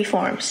in 3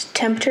 forms: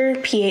 temperature,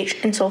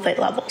 pH, and sulfate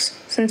levels.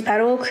 Since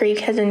Paddlewheel Creek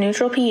has a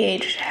neutral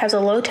pH, has a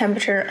low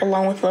temperature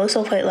along with low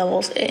sulfate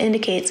levels, it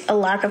indicates a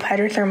lack of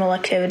hydrothermal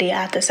activity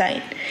at the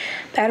site.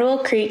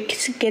 Paddlewheel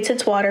Creek gets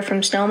its water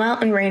from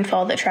snowmelt and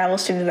rainfall that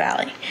travels through the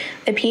valley.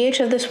 The pH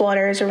of this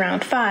water is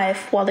around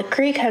 5, while the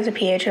creek has a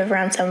pH of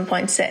around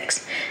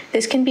 7.6.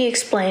 This can be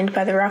explained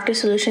by the rock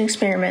dissolution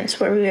experiments,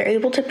 where we were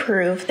able to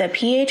prove that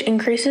pH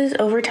increases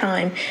over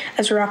time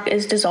as rock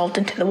is dissolved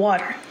into the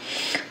water.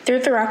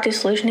 Through the rock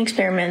dissolution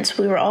experiments,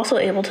 we were also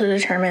able to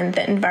determine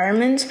that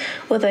environments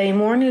with a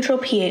more neutral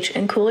pH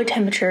and cooler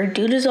temperature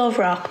do dissolve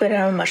rock, but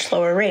at a much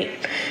slower rate.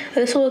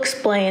 This will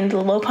explain the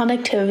low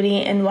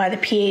conductivity and why the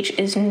pH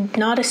is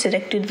not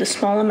acidic due to the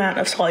small amount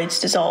of solids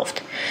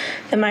dissolved.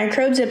 The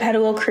microbes at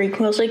Paddle Creek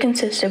mostly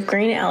consist of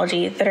green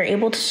algae that are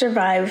able to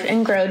survive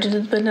and grow due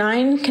to the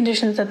benign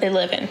conditions that they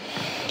live in.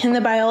 In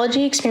the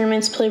biology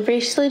experiments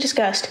previously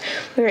discussed,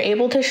 we were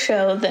able to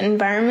show that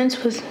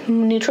environments with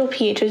neutral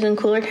pHs and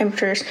cooler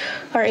temperatures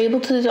are able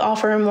to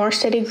offer a more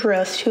steady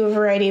growth to a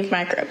variety of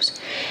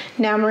microbes.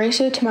 Now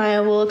Mauricio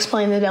Tamayo will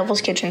explain the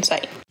Devil's Kitchen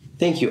site.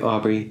 Thank you,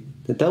 Aubrey.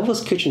 The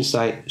Devil's Kitchen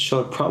site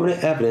showed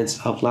prominent evidence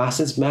of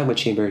Lassen's magma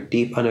chamber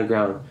deep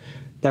underground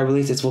that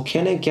released its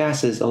volcanic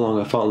gases along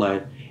a fault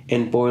line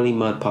in boiling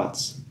mud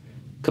pots.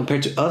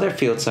 Compared to other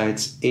field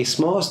sites, a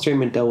small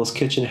stream in Devil's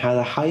Kitchen had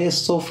the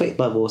highest sulfate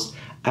levels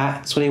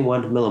at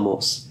 21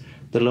 millimoles,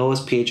 the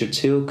lowest pH of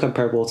 2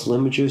 comparable to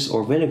lemon juice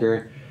or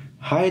vinegar,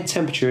 high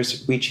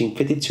temperatures reaching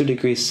 52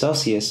 degrees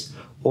Celsius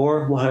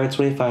or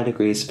 125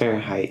 degrees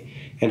Fahrenheit,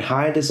 and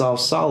high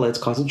dissolved solids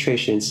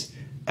concentrations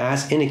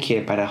as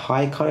indicated by the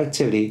high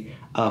conductivity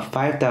of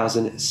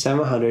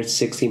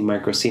 5,760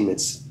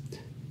 microsiemens.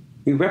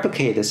 We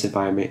replicated this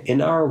environment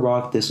in our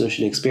rock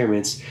dissolution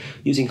experiments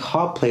using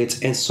hot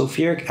plates and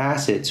sulfuric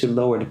acid to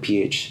lower the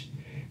pH.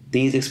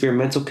 These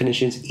experimental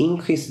conditions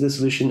increase the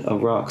dissolution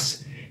of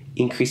rocks,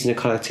 increasing the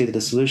conductivity of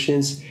the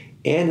solutions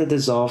and the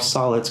dissolved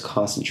solids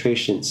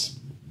concentrations.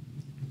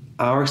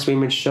 Our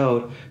experiments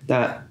showed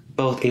that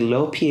both a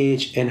low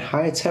pH and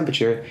high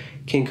temperature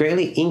can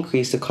greatly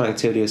increase the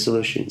conductivity of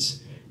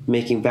solutions,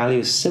 making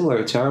values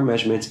similar to our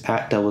measurements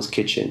at Devil's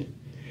Kitchen.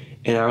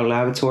 In our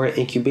laboratory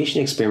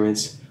incubation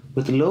experiments,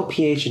 with low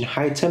pH and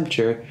high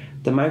temperature,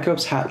 the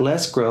microbes had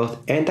less growth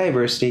and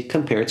diversity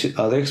compared to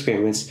other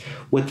experiments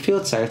with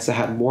field sites that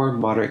had more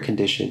moderate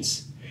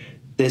conditions.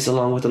 This,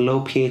 along with the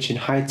low pH and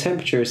high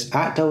temperatures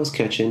at Devil's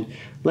Kitchen,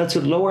 led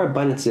to lower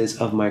abundances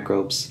of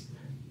microbes.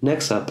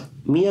 Next up,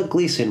 Mia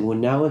Gleason will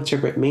now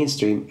interpret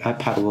Mainstream at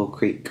Paddle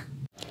Creek.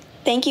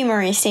 Thank you,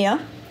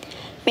 Mauricio.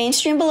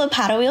 Mainstream below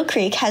Paddle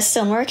Creek has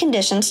similar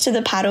conditions to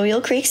the Paddle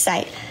Creek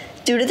site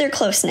due to their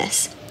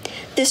closeness.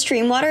 The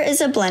stream water is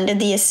a blend of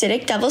the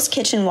acidic Devil's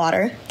Kitchen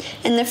water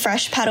and the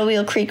fresh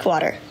Paddle Creek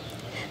water.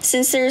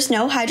 Since there is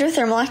no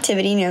hydrothermal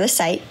activity near the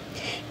site,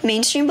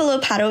 Mainstream below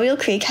Paddle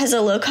Creek has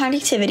a low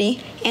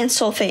conductivity and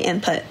sulfate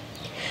input.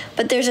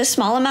 But there's a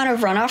small amount of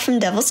runoff from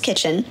Devil's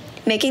Kitchen,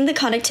 making the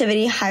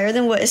conductivity higher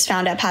than what is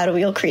found at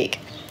Paddle Creek.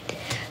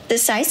 The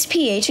site's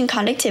pH and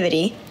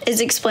conductivity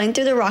is explained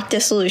through the rock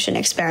dissolution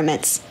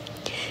experiments.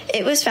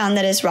 It was found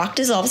that as rock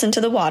dissolves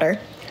into the water,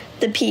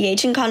 the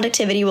pH and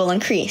conductivity will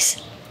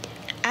increase.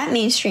 At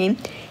Mainstream,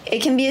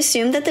 it can be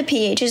assumed that the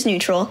pH is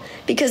neutral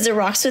because the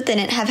rocks within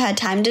it have had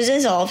time to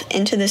dissolve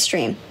into the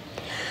stream.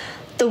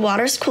 The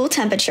water's cool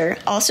temperature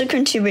also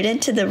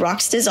contributed to the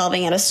rocks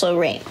dissolving at a slow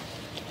rate.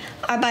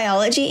 Our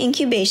biology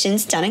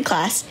incubations done in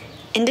class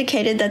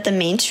indicated that the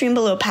Mainstream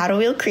below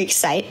Paddle Creek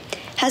site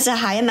has a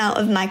high amount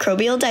of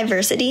microbial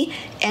diversity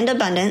and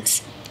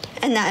abundance,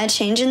 and that a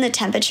change in the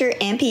temperature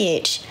and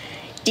pH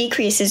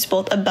decreases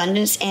both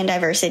abundance and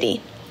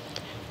diversity.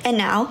 And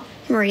now,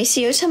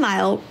 Mauricio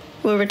Tamayo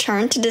will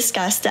return to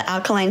discuss the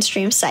alkaline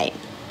stream site.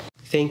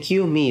 Thank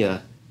you,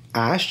 Mia.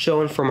 As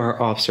shown from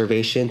our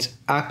observations,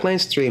 alkaline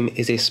stream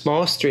is a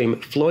small stream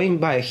flowing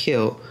by a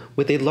hill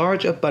with a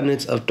large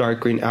abundance of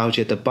dark green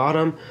algae at the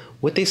bottom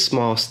with a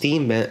small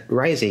steam vent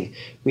rising,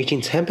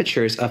 reaching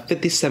temperatures of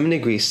 57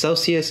 degrees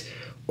Celsius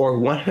or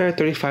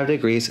 135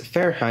 degrees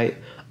Fahrenheit,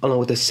 along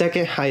with the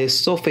second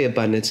highest sulfate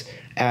abundance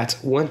at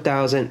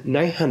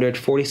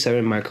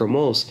 1,947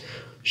 micromoles,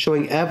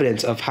 showing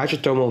evidence of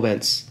hydrothermal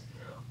vents.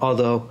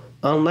 Although,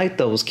 unlike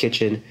Devil's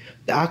Kitchen,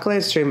 the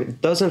alkaline stream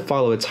doesn't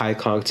follow its high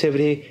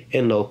conductivity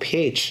and low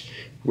pH.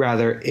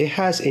 Rather, it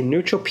has a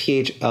neutral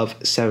pH of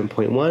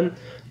 7.1,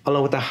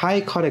 along with a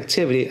high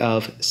conductivity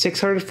of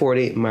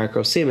 640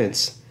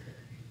 microsiemens.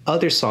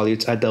 Other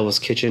solutes at Devil's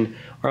Kitchen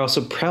are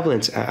also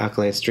prevalent at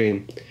alkaline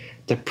stream.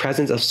 The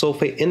presence of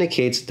sulfate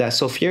indicates that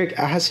sulfuric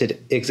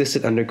acid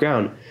existed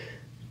underground.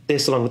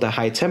 This, along with the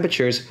high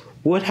temperatures,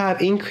 would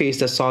have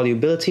increased the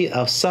solubility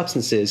of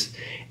substances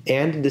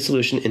and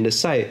dissolution in the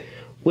site,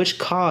 which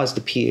caused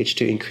the pH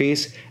to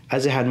increase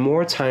as it had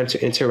more time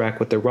to interact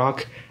with the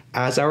rock,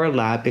 as our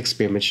lab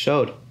experiments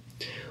showed.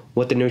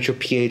 With the neutral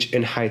pH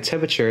and high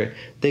temperature,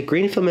 the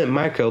green filament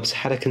microbes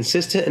had a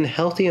consistent and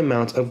healthy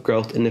amount of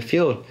growth in the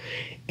field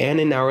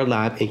and in our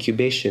lab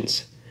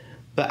incubations.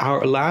 But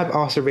our lab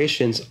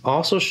observations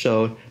also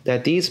showed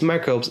that these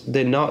microbes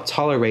did not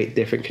tolerate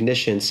different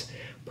conditions,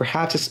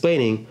 perhaps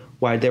explaining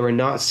why they were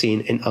not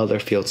seen in other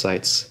field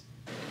sites.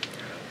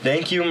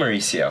 Thank you,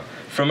 Mauricio.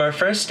 From our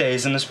first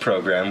days in this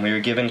program, we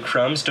were given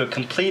crumbs to a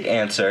complete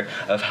answer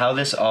of how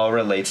this all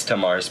relates to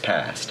Mars'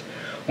 past.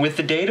 With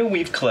the data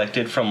we've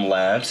collected from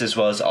labs as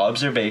well as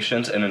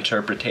observations and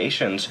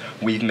interpretations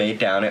we've made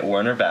down at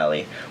Warner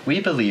Valley, we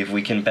believe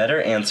we can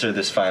better answer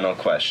this final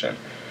question.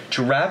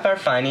 To wrap our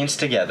findings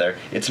together,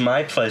 it's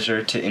my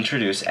pleasure to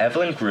introduce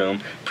Evelyn Groom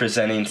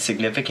presenting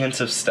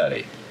Significance of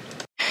Study.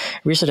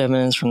 Recent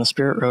evidence from the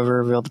Spirit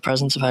rover revealed the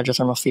presence of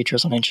hydrothermal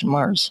features on ancient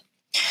Mars.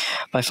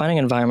 By finding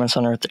environments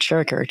on Earth that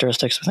share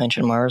characteristics with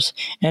ancient Mars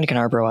and can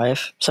harbor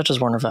life, such as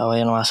Warner Valley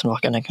and Lassen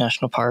Volcanic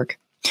National Park,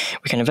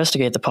 we can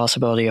investigate the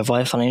possibility of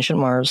life on ancient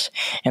Mars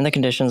and the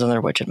conditions under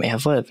which it may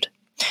have lived.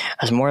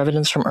 As more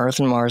evidence from Earth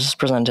and Mars is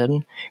presented,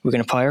 we can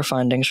apply our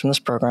findings from this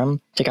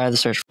program to guide the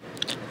search.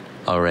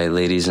 All right,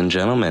 ladies and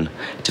gentlemen,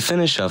 to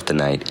finish off the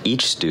night,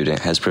 each student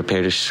has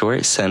prepared a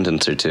short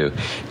sentence or two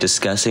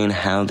discussing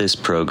how this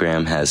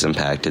program has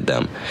impacted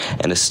them.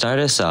 And to start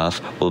us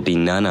off will be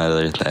none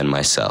other than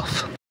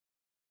myself.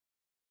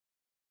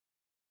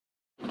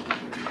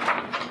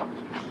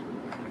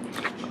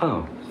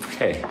 Oh,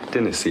 hey,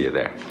 didn't see you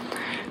there.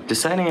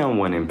 Deciding on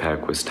one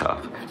impact was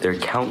tough. There are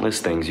countless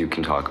things you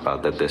can talk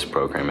about that this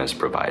program has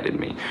provided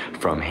me,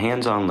 from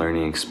hands-on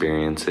learning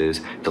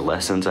experiences to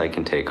lessons I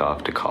can take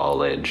off to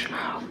college.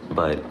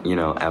 But, you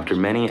know, after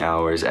many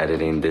hours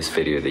editing this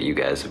video that you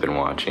guys have been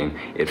watching,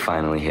 it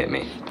finally hit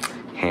me.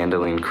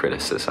 Handling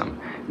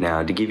criticism.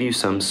 Now, to give you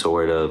some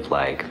sort of,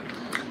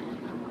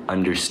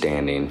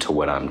 understanding to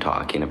what I'm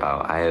talking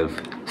about, I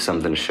have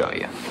something to show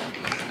you.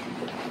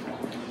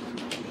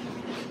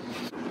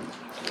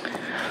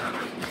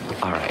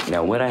 Alright,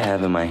 now what I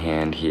have in my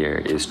hand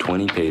here is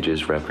 20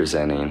 pages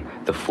representing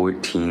the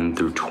 14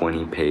 through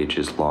 20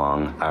 pages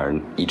long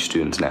each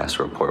student's NASA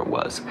report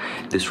was.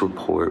 This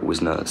report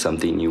was not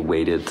something you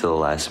waited till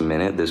the last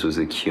minute. This was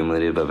a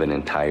cumulative of an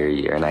entire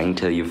year, and I can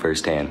tell you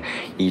firsthand,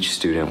 each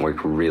student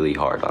worked really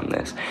hard on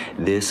this.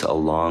 This,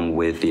 along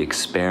with the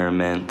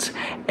experiment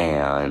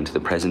and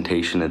the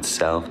presentation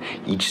itself,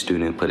 each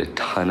student put a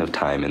ton of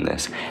time in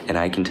this, and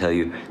I can tell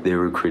you there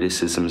were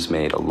criticisms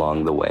made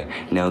along the way.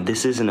 Now,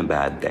 this isn't a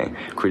bad thing.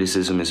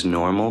 Criticism is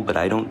normal, but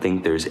I don't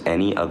think there's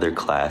any other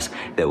class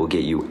that will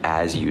get you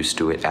as used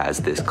to it as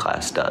this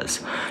class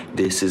does.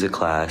 This is a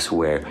class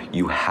where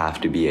you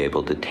have to be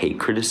able to take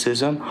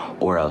criticism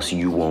or else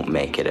you won't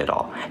make it at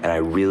all. And I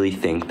really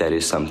think that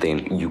is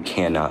something you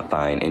cannot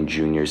find in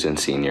juniors and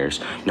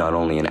seniors, not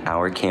only in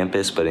our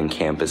campus, but in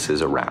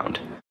campuses around.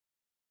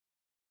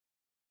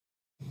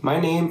 My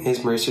name is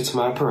Mauricio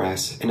Tamara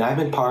Perez, and I've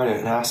been part of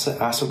the NASA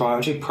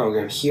Astrobiology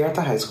program here at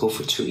the high school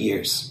for 2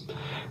 years.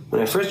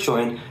 When I first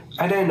joined,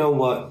 I didn't know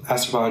what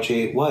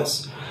astrobiology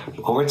was. But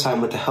over time,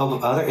 with the help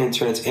of other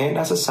interns and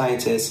NASA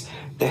scientists,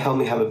 they helped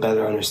me have a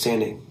better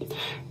understanding.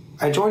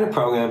 I joined the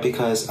program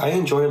because I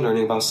enjoy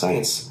learning about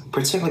science,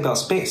 particularly about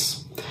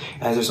space,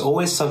 as there's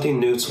always something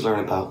new to learn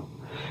about.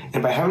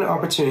 And by having the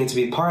opportunity to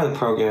be part of the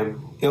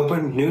program, it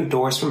opened new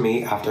doors for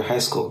me after high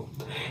school.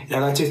 And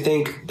I'd like to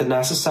thank the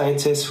NASA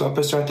scientists who helped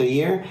us start the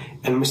year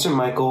and Mr.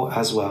 Michael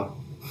as well.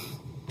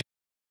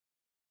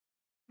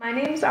 My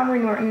name is Aubrey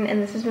Norton,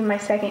 and this has been my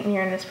second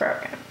year in this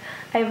program.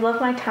 I have loved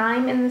my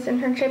time in this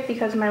internship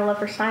because of my love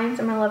for science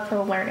and my love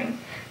for learning.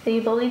 The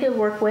ability to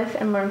work with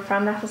and learn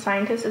from NASA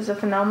scientists is a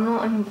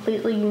phenomenal and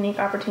completely unique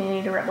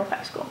opportunity to Red Bluff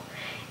High School.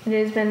 It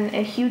has been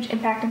a huge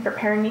impact in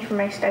preparing me for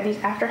my studies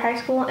after high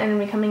school and in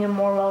becoming a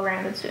more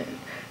well-rounded student.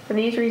 For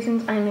these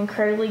reasons, I am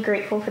incredibly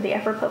grateful for the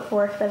effort put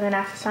forth by the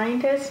NASA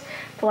scientists,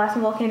 the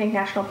Lassen Volcanic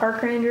National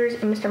Park Rangers,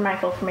 and Mr.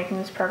 Michael for making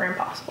this program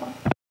possible.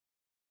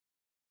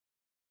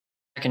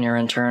 Second-year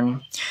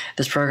intern.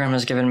 This program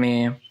has given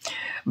me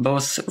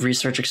both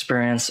research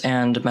experience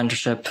and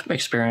mentorship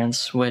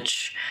experience,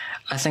 which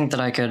I think that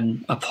I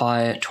could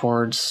apply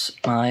towards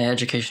my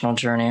educational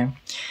journey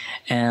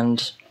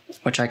and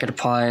which I could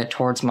apply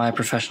towards my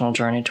professional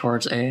journey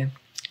towards a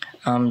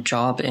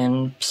job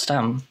in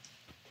STEM.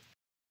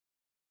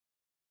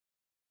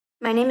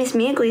 My name is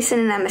Mia Gleason,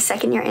 and I'm a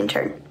second-year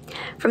intern.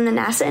 From the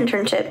NASA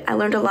internship, I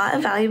learned a lot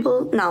of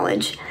valuable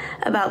knowledge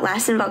about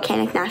Lassen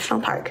Volcanic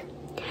National Park.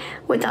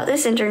 Without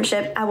this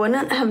internship, I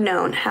wouldn't have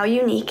known how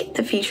unique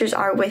the features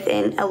are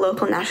within a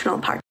local national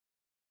park.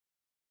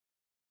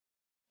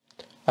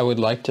 I would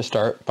like to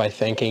start by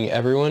thanking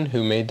everyone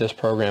who made this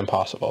program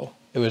possible.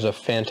 It was a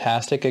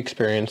fantastic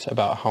experience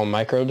about how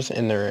microbes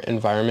and their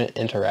environment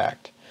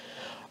interact.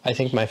 I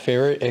think my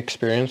favorite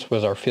experience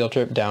was our field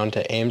trip down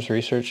to Ames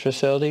Research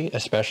Facility,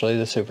 especially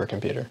the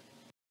supercomputer.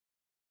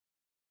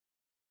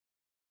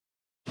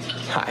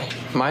 Hi,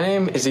 my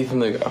name is Ethan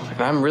Lugo,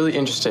 and I'm really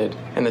interested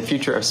in the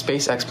future of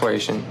space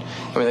exploration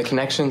and with the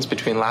connections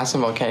between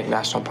Lassen Volcanic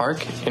National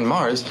Park and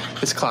Mars.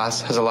 This class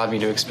has allowed me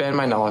to expand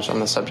my knowledge on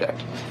the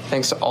subject.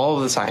 Thanks to all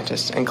of the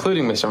scientists,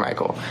 including Mr.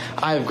 Michael,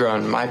 I have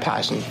grown my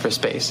passion for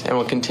space and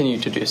will continue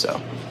to do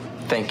so.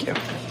 Thank you.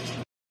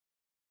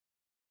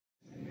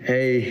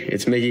 Hey,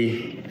 it's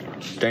Mickey.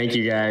 Thank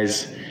you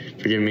guys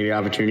for giving me the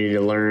opportunity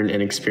to learn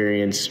and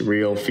experience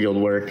real field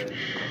work.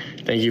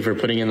 Thank you for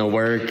putting in the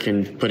work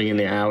and putting in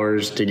the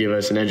hours to give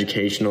us an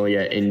educational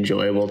yet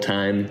enjoyable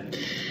time.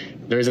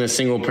 There isn't a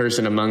single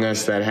person among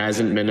us that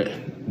hasn't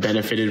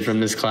benefited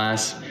from this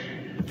class.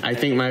 I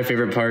think my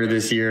favorite part of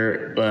this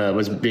year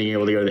was being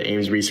able to go to the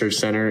Ames Research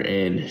Center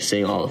and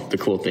seeing all the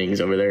cool things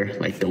over there,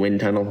 like the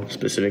wind tunnel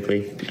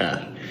specifically.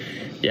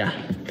 Yeah.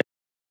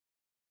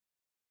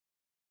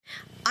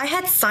 I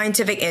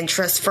scientific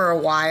interest for a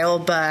while,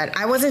 but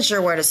I wasn't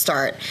sure where to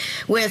start.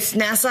 With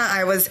NASA,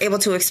 I was able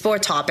to explore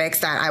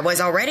topics that I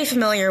was already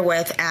familiar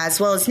with, as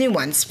well as new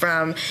ones,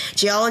 from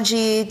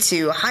geology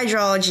to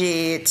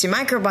hydrology to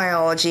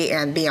microbiology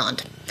and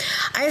beyond.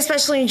 I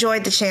especially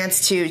enjoyed the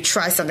chance to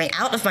try something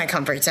out of my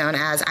comfort zone,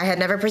 as I had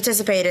never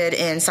participated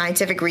in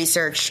scientific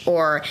research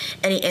or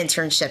any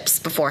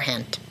internships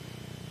beforehand.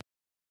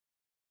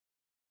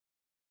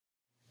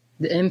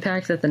 The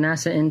impact that the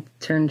NASA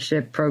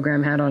internship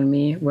program had on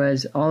me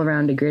was all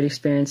around a great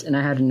experience, and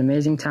I had an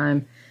amazing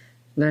time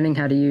learning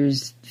how to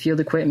use field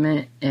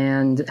equipment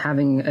and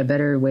having a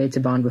better way to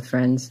bond with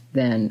friends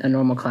than a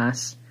normal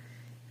class.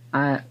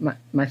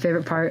 My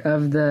favorite part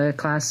of the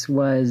class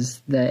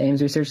was the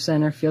Ames Research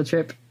Center field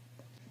trip.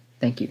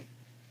 Thank you.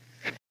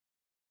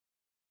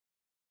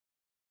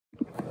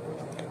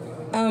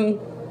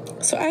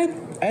 So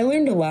I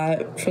learned a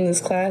lot from this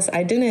class.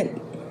 I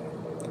didn't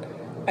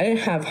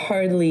have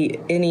hardly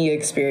any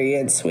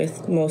experience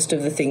with most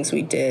of the things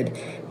we did,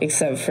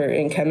 except for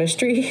in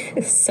chemistry.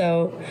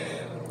 So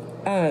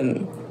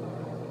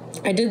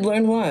I did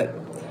learn a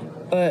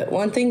lot. But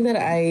one thing that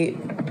I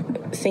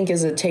think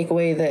is a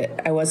takeaway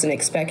that I wasn't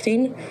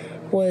expecting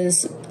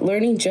was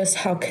learning just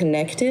how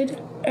connected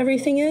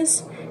everything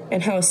is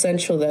and how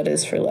essential that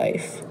is for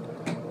life.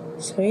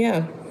 So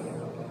yeah.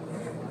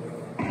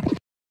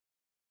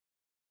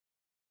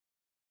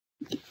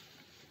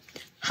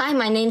 Hi,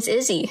 my name's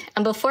Izzy,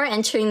 and before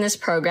entering this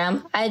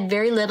program, I had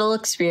very little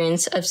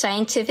experience of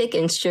scientific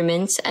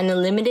instruments and a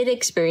limited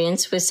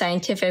experience with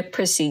scientific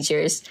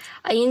procedures.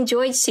 I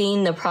enjoyed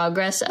seeing the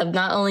progress of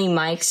not only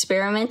my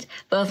experiment,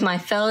 but of my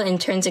fellow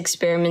interns'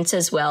 experiments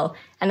as well,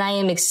 and I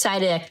am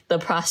excited at the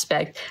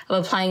prospect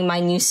of applying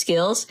my new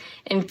skills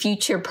in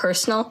future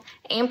personal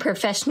and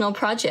professional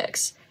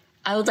projects.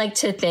 I would like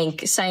to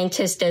thank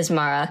Scientist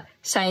Desmara,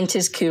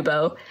 Scientist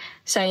Kubo,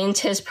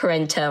 Scientist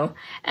Parento,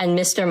 and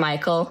Mr.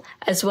 Michael,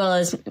 as well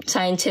as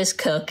Scientist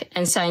Cook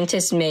and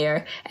Scientist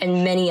Mayer,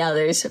 and many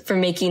others for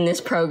making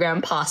this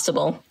program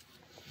possible.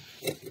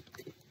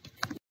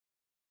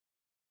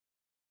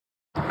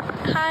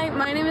 Hi,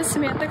 my name is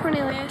Samantha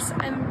Cornelius.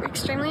 I'm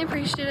extremely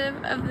appreciative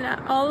of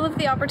all of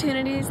the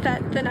opportunities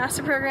that the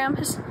NASA program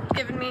has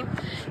given me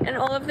and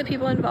all of the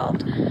people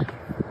involved.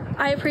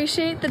 I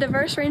appreciate the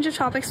diverse range of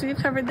topics we've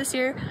covered this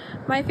year,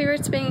 my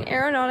favorites being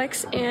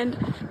aeronautics and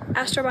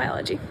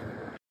astrobiology.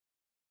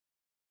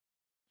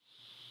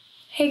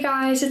 Hey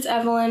guys, it's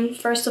Evelyn.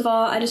 First of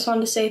all, I just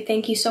wanted to say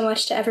thank you so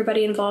much to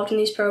everybody involved in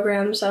these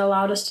programs that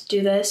allowed us to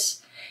do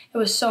this. It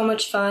was so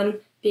much fun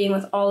being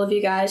with all of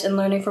you guys and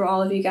learning from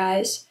all of you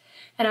guys.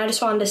 And I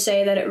just wanted to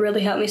say that it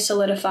really helped me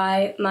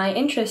solidify my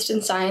interest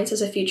in science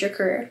as a future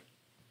career.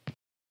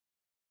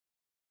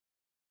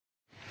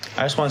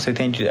 I just want to say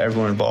thank you to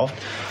everyone involved.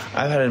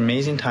 I've had an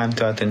amazing time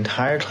throughout the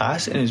entire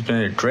class, and it's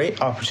been a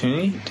great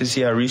opportunity to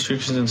see how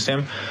researchers in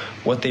STEM,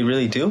 what they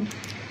really do,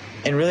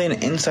 and really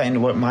an insight into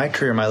what my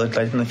career might look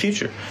like in the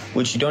future,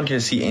 which you don't get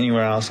to see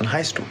anywhere else in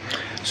high school.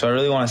 So I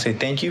really want to say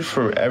thank you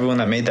for everyone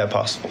that made that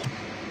possible.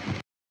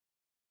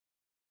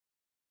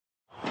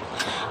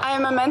 I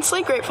am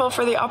immensely grateful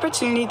for the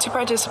opportunity to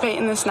participate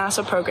in this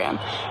NASA program.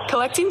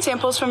 Collecting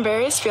samples from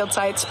various field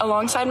sites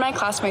alongside my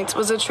classmates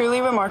was a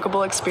truly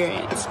remarkable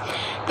experience.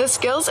 The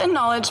skills and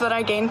knowledge that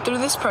I gained through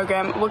this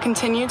program will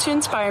continue to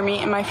inspire me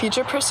in my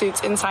future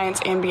pursuits in science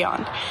and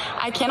beyond.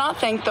 I cannot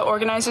thank the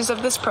organizers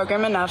of this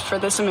program enough for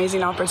this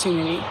amazing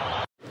opportunity.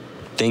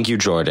 Thank you,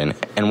 Jordan.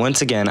 And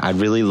once again, I'd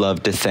really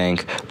love to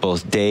thank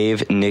both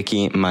Dave,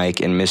 Nikki,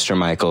 Mike, and Mr.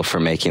 Michael for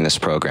making this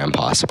program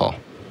possible.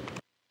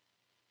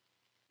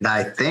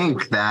 I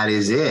think that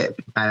is it.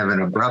 Kind of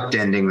an abrupt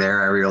ending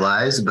there, I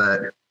realize,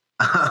 but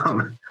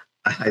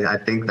I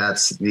think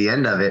that's the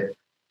end of it.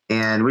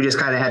 And we just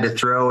kind of had to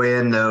throw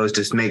in those,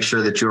 just make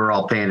sure that you were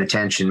all paying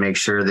attention, make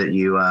sure that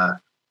you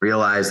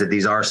realize that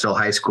these are still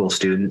high school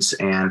students.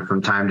 And from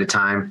time to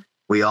time,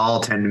 we all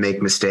tend to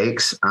make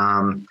mistakes.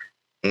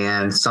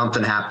 And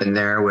something happened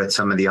there with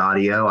some of the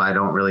audio. I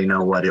don't really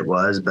know what it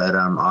was, but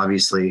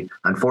obviously,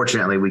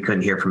 unfortunately, we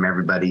couldn't hear from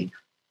everybody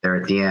there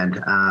at the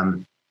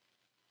end.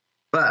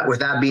 But with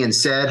that being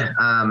said,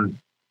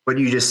 what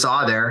you just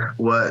saw there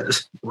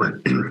was,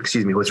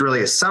 was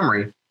really a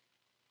summary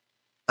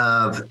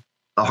of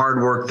the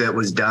hard work that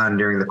was done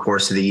during the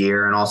course of the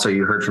year. And also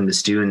you heard from the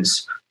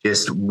students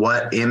just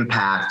what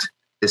impact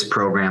this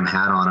program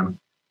had on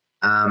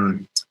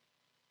them.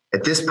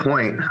 At this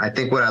point, I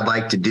think what I'd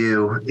like to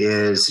do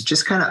is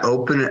just kind of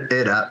open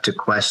it up to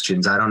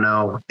questions. I don't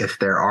know if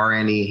there are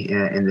any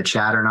in the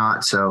chat or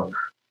not. So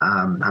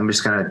I'm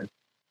just going to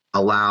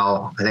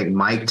allow, I think,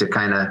 Mike to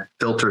kind of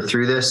filter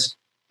through this.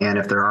 And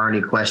if there are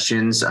any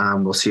questions,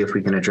 we'll see if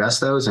we can address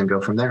those and go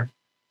from there.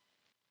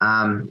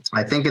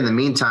 I think in the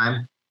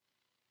meantime,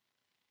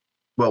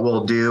 what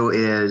we'll do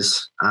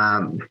is,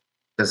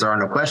 because there are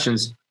no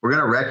questions, we're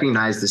going to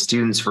recognize the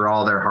students for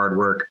all their hard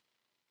work.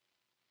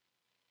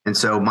 And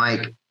so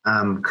Mike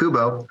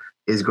Kubo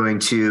is going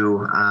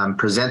to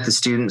present the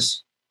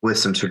students with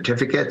some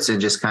certificates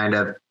and just kind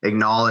of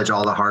acknowledge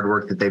all the hard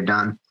work that they've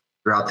done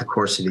throughout the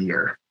course of the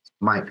year.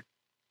 Mike.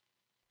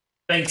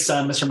 Thanks,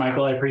 Mr.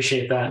 Michael. I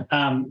appreciate that.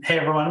 Hey,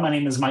 everyone. My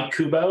name is Mike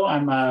Kubo.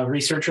 I'm a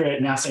researcher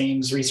at NASA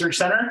Ames Research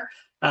Center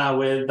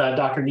with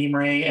Dr.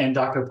 Nimre and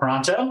Dr.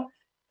 Paranto.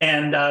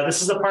 And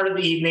this is the part of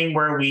the evening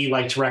where we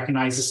like to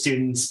recognize the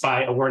students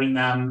by awarding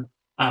them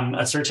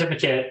a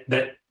certificate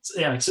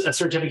a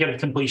certificate of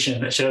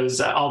completion that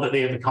shows all that they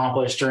have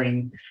accomplished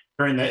during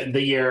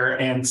the year.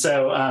 And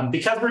so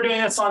because we're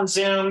doing this on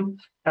Zoom,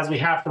 as we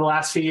have for the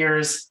last few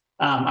years,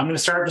 I'm going to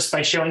start just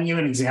by showing you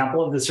an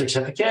example of the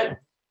certificate,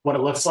 what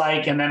it looks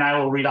like, and then I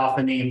will read off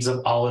the names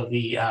of all of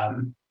the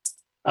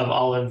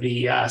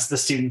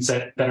students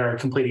that are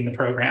completing the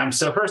program.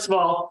 So first of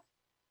all,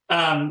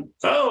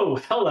 oh,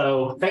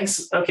 hello,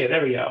 thanks. Okay,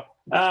 there we go.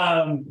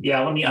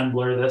 Yeah, let me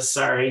unblur this.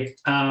 Sorry,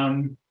 it's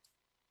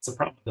a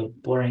problem with the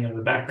blurring of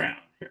the background.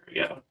 Here we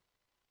go.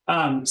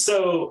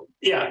 So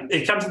yeah,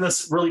 it comes in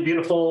this really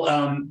beautiful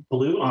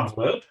blue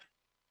envelope,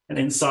 and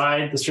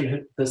inside the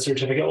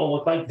certificate will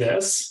look like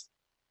this.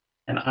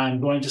 And I'm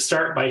going to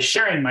start by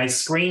sharing my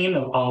screen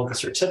of all the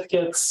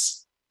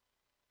certificates.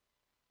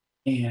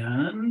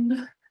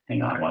 And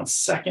hang on one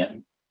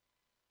second.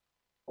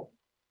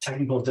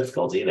 Technical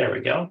difficulty. There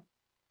we go.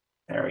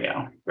 There we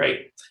go.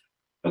 Great.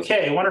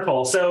 Okay,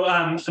 wonderful. So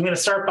I'm going to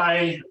start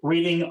by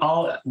reading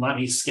all. Let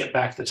me skip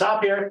back to the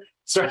top here.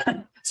 Start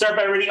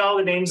by reading all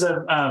the names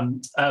of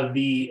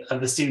the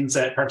students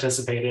that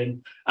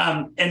participated.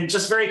 And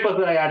just very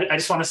quickly, I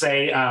just want to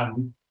say how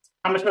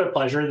much of a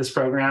pleasure this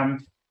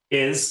program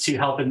is to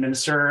help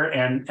administer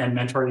and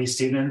mentor these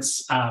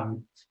students.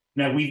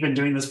 We've been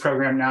doing this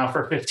program now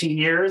for 15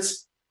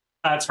 years.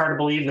 It's hard to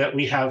believe that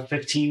we have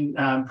 15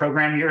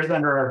 program years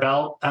under our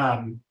belt.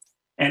 And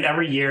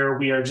every year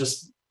we are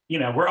just,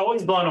 we're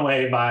always blown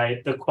away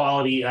by the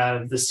quality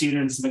of the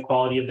students and the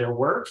quality of their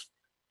work.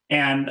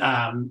 And,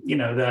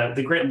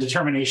 the grit and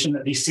determination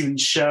that these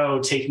students show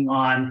taking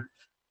on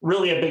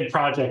really a big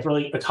project,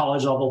 really a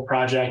college level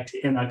project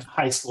in a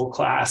high school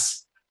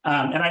class.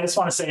 And I just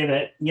want to say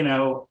that,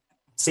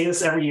 say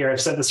this every year.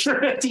 I've said this for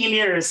 15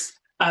 years.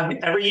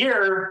 Every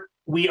year,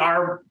 we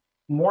are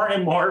more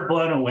and more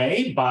blown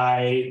away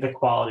by the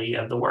quality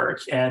of the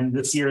work. And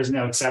this year is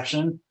no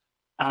exception.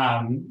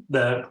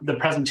 The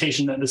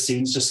presentation that the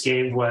students just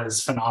gave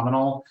was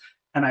phenomenal.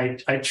 And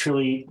I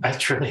truly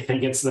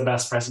think it's the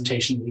best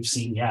presentation we've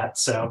seen yet.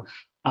 So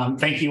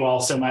thank you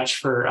all so much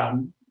for,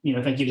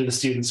 thank you to the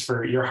students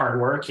for your hard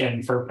work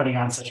and for putting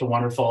on such a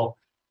wonderful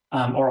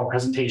oral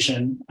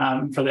presentation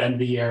for the end of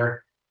the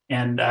year.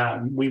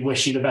 And we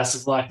wish you the best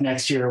of luck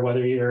next year,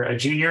 whether you're a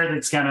junior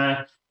that's going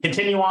to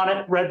continue on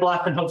at Red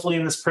Bluff and hopefully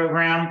in this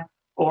program,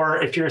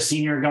 or if you're a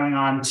senior going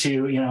on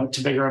to,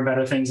 to bigger and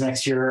better things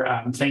next year.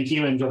 Thank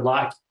you and good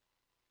luck.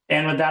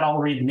 And with that, I'll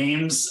read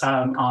names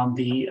on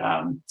the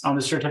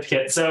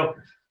certificate. So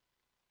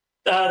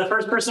the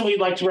first person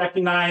we'd like to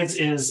recognize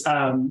is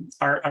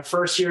our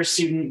first year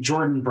student,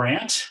 Jordan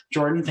Brandt.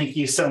 Jordan, thank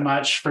you so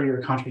much for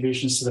your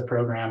contributions to the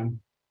program.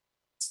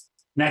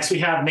 Next, we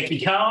have Mickey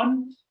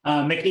Cohn.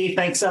 Mickey,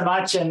 thanks so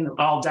much, and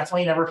I'll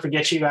definitely never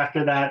forget you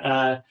after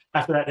that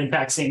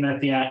impact statement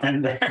at the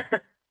end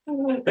there.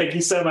 Thank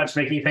you so much,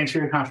 Mickey. Thanks for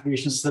your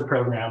contributions to the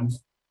program.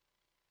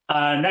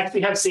 Next,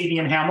 we have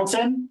Sabian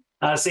Hamilton.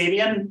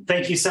 Sabian,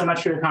 thank you so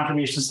much for your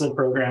contributions to the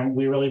program.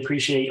 We really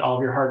appreciate all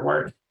of your hard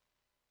work.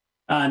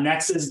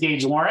 Next is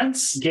Gage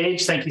Lawrence.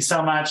 Gage, thank you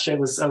so much. That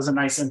was a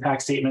nice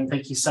impact statement.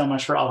 Thank you so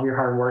much for all of your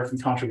hard work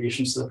and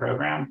contributions to the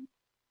program.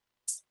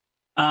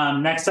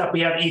 Next up, we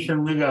have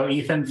Ethan Lugo.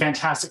 Ethan,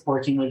 fantastic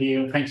working with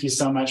you. Thank you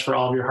so much for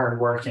all of your hard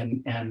work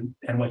and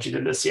what you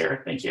did this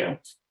year. Thank you.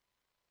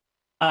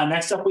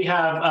 Next up, we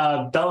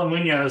have Bella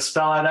Munoz.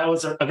 Bella, that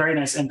was a very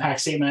nice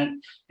impact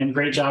statement and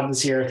great job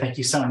this year. Thank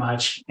you so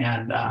much.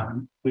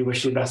 And we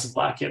wish you the best of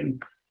luck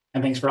and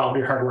thanks for all of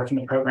your hard work in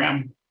the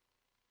program.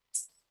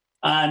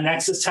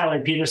 Next is Tyler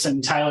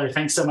Peterson. Tyler,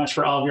 thanks so much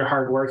for all of your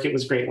hard work. It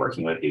was great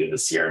working with you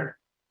this year.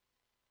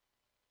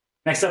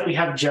 Next up, we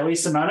have Joey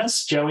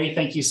Simonis. Joey,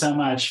 thank you so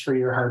much for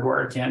your hard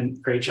work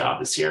and great job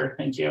this year.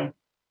 Thank you.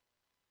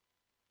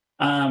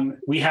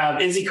 We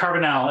have Izzy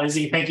Carbonell.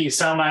 Izzy, thank you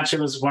so much. It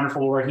was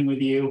wonderful working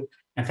with you.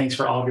 And thanks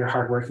for all of your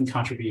hard work and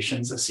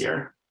contributions this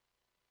year.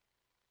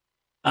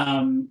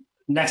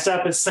 Next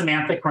up is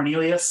Samantha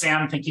Cornelius.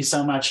 Sam, thank you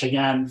so much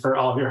again for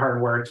all of your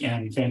hard work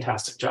and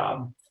fantastic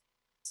job.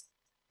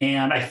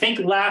 And I think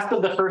last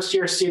of the first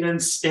year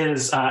students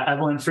is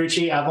Evelyn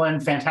Frucci.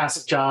 Evelyn,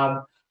 fantastic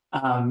job.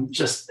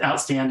 Just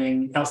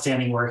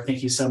outstanding work.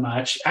 Thank you so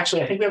much.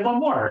 Actually, I think we have one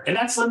more, and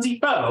that's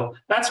Lindsay Poe.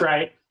 That's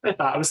right.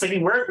 I was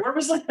thinking, where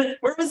was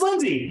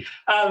Lindsay?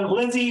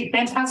 Lindsay,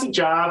 fantastic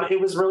job.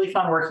 It was really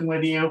fun working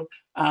with you.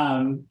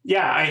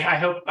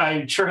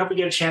 I sure hope we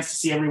get a chance to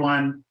see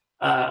everyone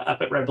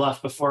up at Red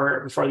Bluff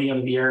before the end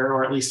of the year,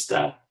 or at least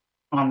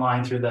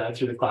online through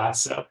the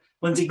class. So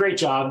Lindsay, great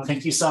job.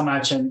 Thank you so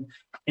much.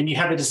 And you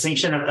have the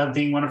distinction of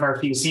being one of our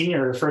few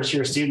senior first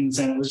year students.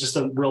 And it was just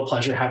a real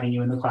pleasure having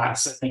you in the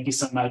class. So thank you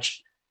so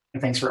much.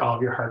 And thanks for all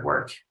of your hard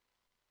work.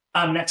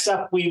 Next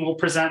up, we will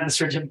present the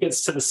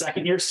certificates to the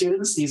second year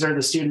students. These are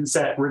the students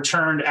that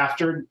returned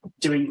after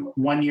doing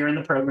 1 year in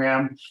the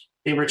program.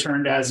 They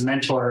returned as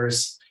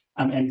mentors.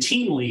 and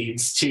team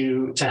leads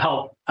to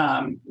help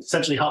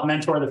essentially help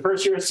mentor the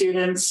first year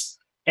students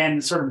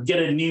and sort of get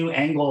a new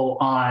angle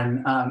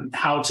on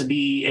how to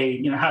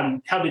be how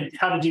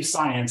to do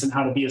science and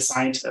how to be a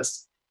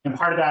scientist. And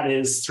part of that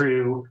is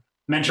through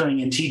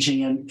mentoring and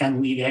teaching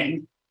and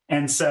leading.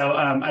 And so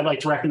I'd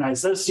like to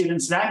recognize those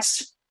students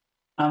next.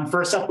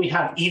 First up, we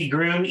have Eve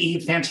Groom.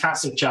 Eve,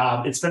 fantastic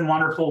job. It's been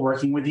wonderful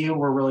working with you.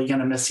 We're really going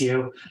to miss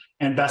you.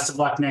 And best of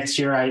luck next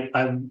year.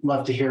 I'd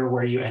love to hear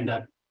where you end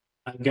up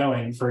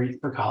going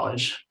for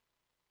college.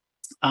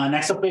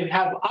 Next up, we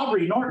have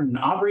Aubrey Norton.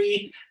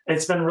 Aubrey,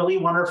 it's been really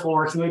wonderful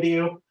working with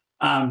you.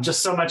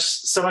 Just so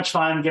much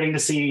fun getting to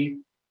see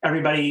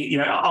everybody,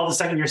 all the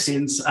second year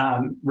students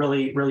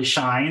really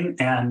shine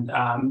and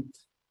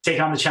take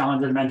on the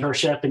challenge of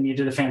mentorship. And you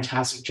did a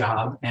fantastic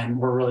job. And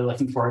we're really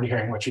looking forward to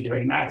hearing what you're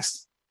doing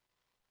next.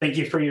 Thank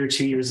you for your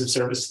 2 years of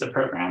service to the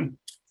program.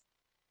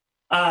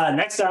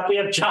 Next up, we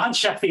have John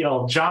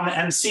Sheffield. John, the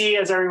MC,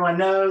 as everyone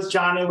knows.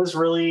 John, it was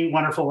really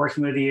wonderful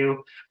working with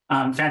you.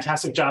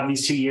 Fantastic job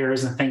these 2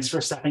 years, and thanks for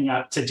stepping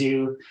up to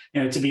do,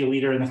 to be a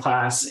leader in the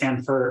class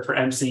and for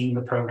emceeing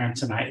the program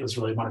tonight. It was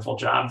a really wonderful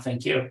job.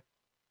 Thank you.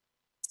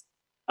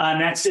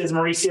 Next is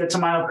Mauricio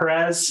Tamayo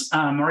Perez.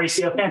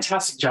 Mauricio,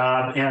 fantastic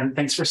job, and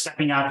thanks for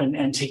stepping up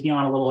and taking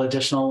on a little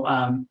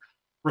additional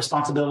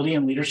responsibility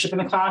and leadership in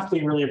the class.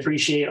 We really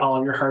appreciate all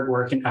of your hard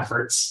work and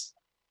efforts.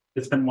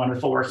 It's been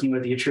wonderful working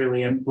with you,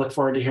 truly, and look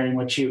forward to hearing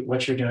what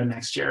you're doing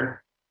next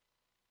year.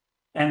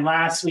 And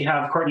last, we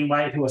have Courtney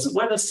White, who wasn't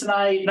with us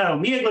tonight. No,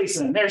 Mia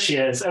Gleason. There she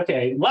is.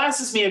 Okay, last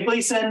is Mia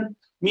Gleason.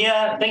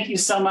 Mia, thank you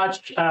so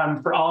much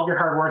for all of your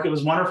hard work. It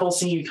was wonderful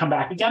seeing you come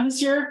back again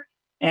this year,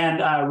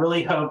 and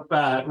really hope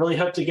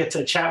to get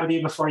to chat with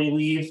you before you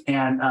leave.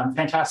 And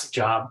fantastic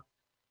job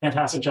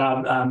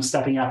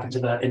stepping up into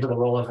the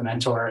role of a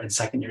mentor and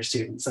second year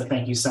student. So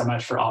thank you so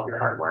much for all of your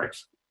hard work.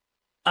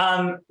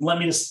 Let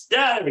me just,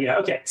 there we go.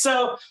 Okay,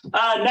 so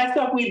next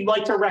up, we'd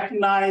like to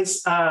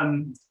recognize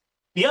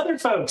the other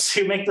folks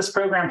who make this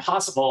program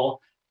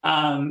possible.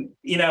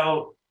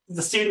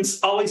 The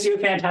students always do a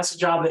fantastic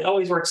job. They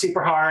always work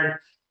super hard.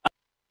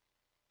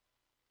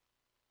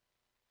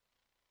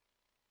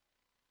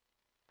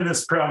 In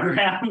this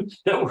program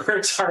that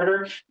works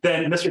harder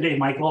than Mr. Dave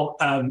Michael.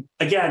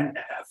 Again,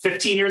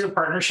 15 years of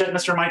partnership,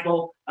 Mr.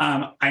 Michael.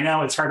 I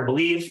know it's hard to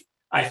believe.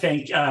 I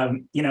think,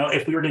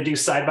 if we were to do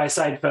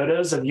side-by-side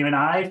photos of you and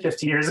I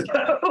 15 years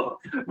ago,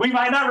 we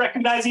might not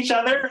recognize each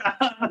other.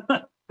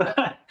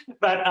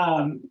 But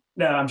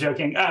no, I'm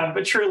joking.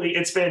 But truly,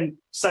 it's been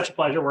such a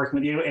pleasure working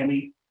with you, and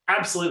we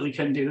absolutely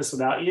couldn't do this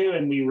without you.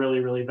 And we really,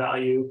 really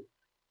value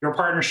your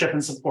partnership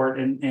and support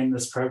in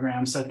this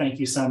program. So thank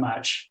you so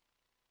much.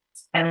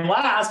 And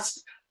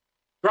last,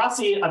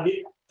 Gracie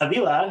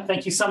Avila.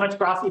 Thank you so much,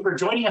 Gracie, for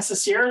joining us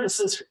this year. This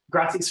is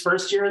Gracie's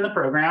first year in the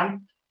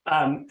program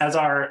as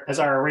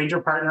our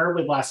ranger partner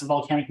with Lassen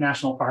Volcanic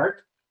National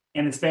Park.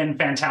 And it's been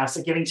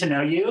fantastic getting to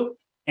know you.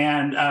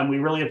 And we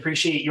really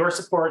appreciate your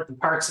support, the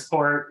park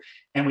support,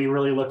 and we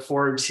really look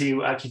forward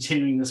to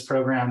continuing this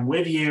program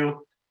with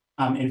you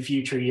in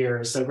future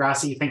years. So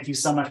Gracie, thank you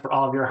so much for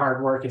all of your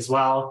hard work as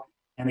well.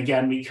 And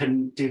again, we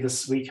couldn't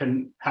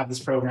have this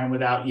program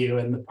without you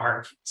and the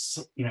park,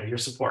 your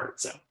support.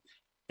 So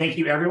thank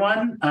you,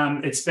 everyone.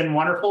 It's been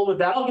wonderful. With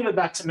that, I'll give it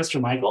back to Mr.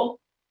 Michael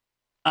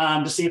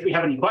to see if we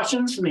have any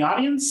questions from the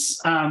audience.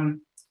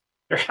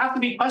 There have to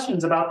be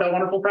questions about that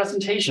wonderful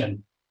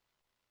presentation.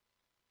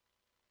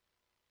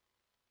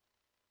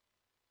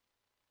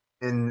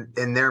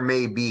 And there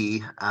may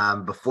be,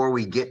 before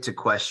we get to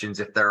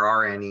questions, if there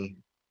are any,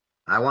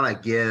 I want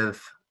to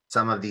give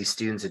some of these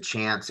students a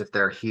chance if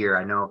they're here.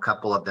 I know a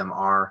couple of them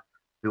are,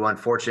 who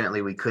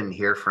unfortunately we couldn't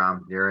hear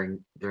from during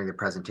the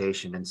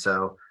presentation. And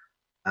so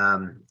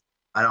I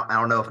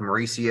don't know if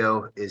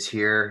Mauricio is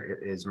here.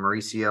 Is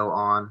Mauricio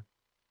on?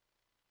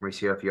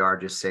 Mauricio, if you are,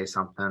 just say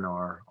something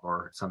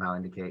or somehow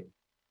indicate.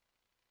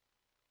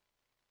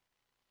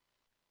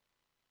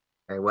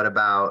 Okay, what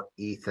about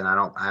Ethan?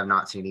 I have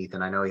not seen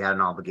Ethan. I know he had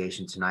an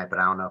obligation tonight, but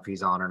I don't know if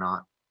he's on or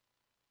not.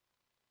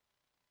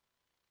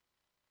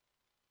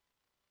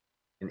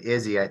 And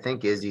Izzy, I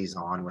think Izzy's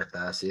on with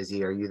us.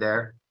 Izzy, are you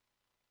there?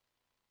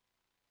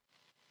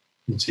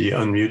 Is he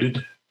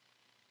unmuted?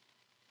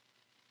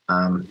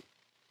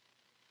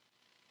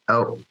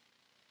 Oh,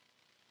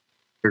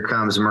 here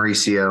comes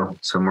Mauricio.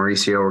 So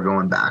Mauricio, we're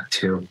going back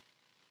to.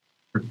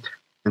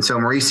 And so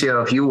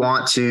Mauricio, if you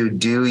want to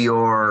do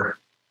your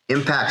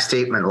impact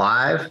statement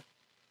live,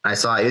 I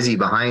saw Izzy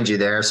behind you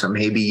there, so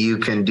maybe you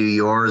can do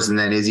yours and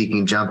then Izzy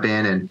can jump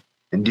in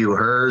and do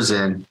hers,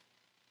 and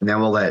then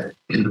we'll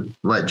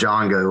let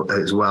John go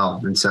as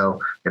well. And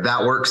so if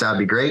that works, that'd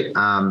be great.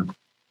 So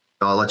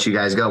I'll let you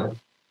guys go.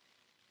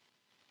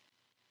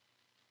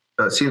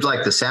 So it seems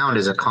like the sound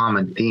is a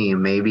common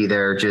theme. Maybe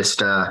they're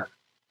just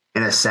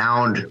in a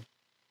sound,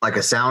 like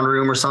a sound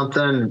room or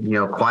something,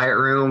 quiet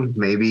room.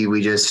 Maybe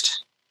we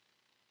just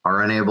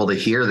are unable to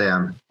hear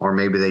them, or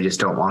maybe they just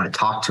don't want to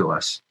talk to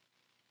us.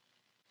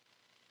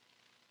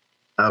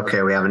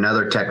 Okay, we have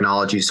another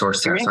technology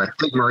source there. So I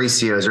think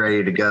Mauricio is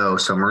ready to go.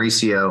 So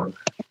Mauricio,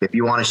 if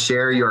you want to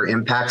share your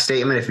impact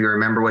statement, if you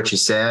remember what you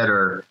said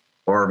or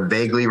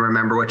vaguely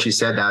remember what you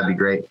said, that would be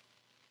great.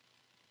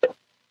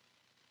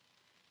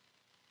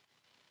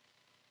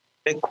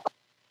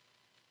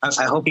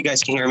 I hope you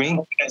guys can hear me.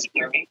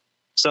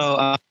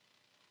 So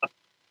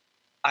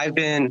I've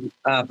been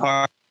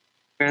part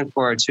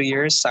for 2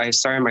 years. I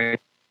started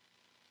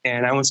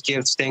and I want to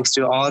give thanks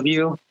to all of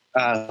you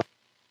who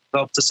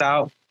helped us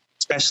out,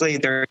 especially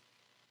there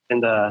in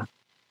the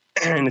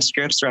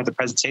scripts throughout the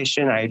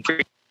presentation. I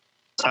appreciate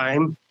the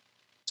time,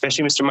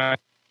 especially Mr. Mike,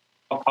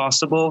 all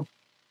possible,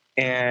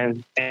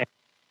 and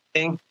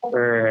thank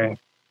for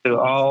to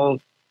all.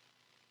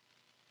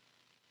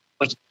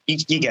 But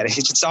you get it.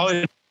 It's all,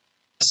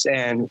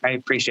 and I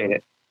appreciate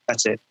it.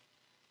 That's it.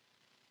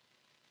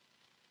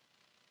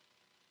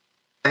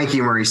 Thank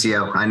you,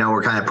 Mauricio. I know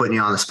we're kind of putting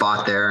you on the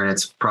spot there, and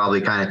it's probably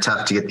kind of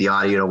tough to get the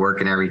audio to work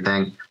and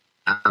everything.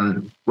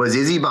 Was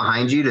Izzy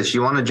behind you? Does she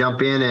want to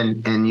jump in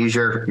and use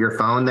your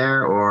phone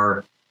there,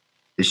 or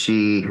did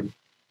she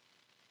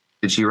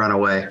run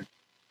away?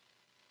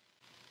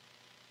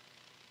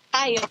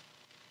 Hi.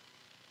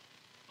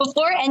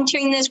 Before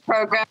entering this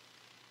program,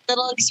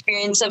 little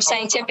experience of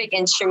scientific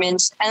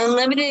instruments and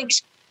limited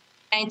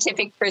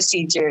scientific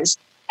procedures.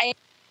 I am in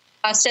the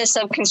process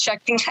of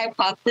constructing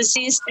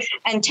hypotheses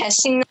and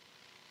testing the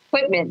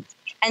equipment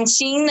and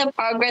seeing the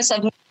progress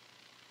of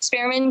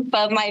experiment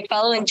of my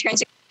fellow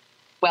interns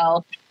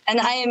well. And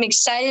I am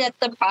excited at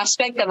the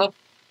prospect of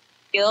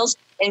skills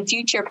in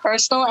future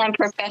personal and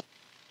professional.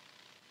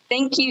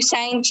 Thank you,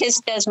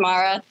 Scientist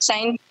Desmara,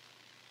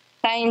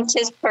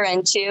 Scientist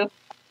Parentu,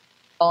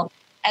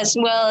 as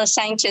well as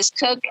Scientist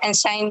Cook and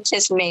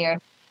Scientist Mayer.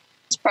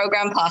 This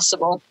program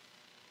possible.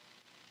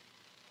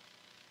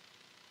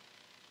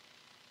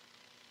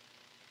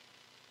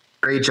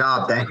 Great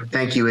job.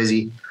 Thank you,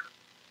 Izzy.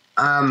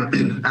 I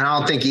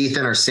don't think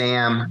Ethan or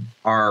Sam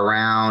are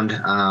around,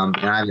 and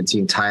I haven't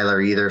seen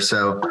Tyler either.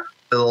 So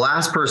the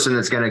last person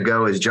that's going to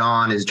go is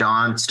John. Is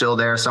John still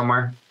there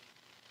somewhere?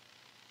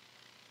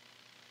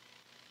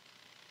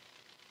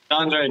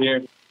 John's right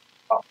here.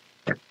 Oh.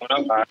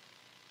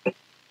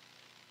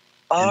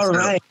 All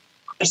right.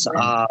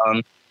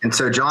 And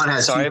so John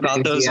has. Sorry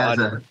about those.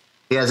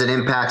 He has an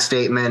impact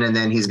statement, and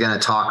then he's going to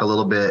talk a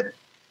little bit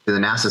to the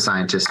NASA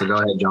scientists. So go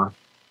ahead, John.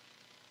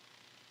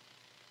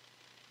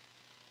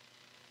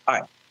 All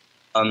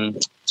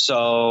right.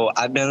 So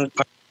I've been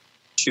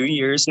 2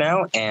 years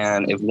now,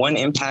 and if one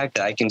impact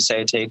that I can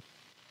say take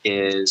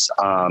is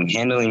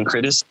handling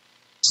criticism.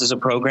 This is a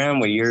program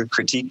where you're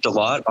critiqued a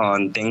lot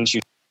on things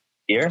you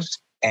hear,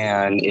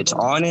 and it's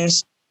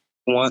honest.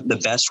 You want the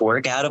best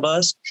work out of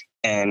us,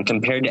 and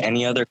compared to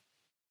any other,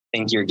 I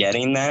think you're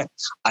getting that.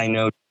 I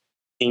know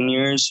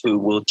seniors who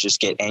will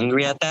just get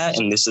angry at that,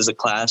 and this is a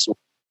class where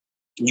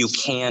you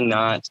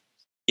cannot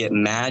get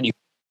mad. You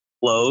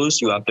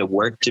flows. You have to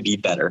work to be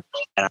better,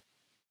 and I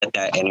don't get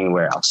that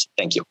anywhere else.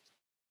 Thank you.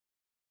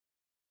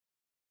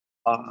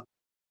 I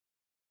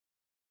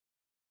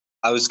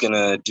was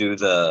gonna do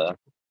the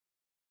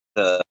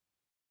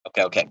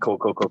okay, cool.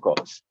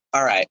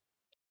 All right.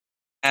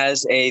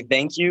 As a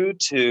thank you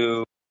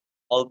to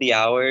all the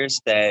hours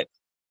that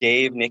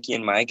Dave, Nikki,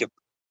 and Mike have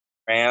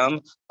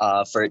programmed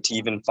for it to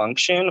even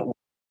function,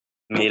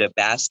 we made a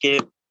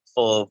basket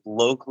full of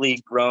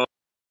locally grown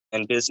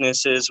and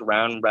businesses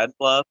around Red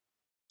Bluff.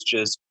 It's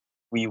just,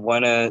 we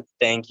want to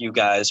thank you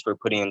guys for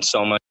putting in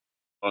so much.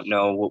 I don't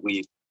know what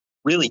we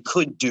really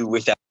could do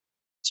without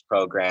this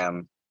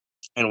program,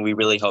 and we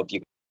really hope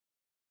you.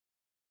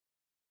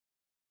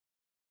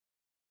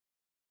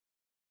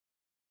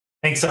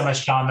 Thanks so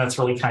much, John. That's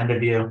really kind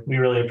of you. We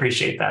really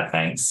appreciate that.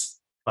 Thanks.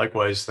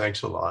 Likewise,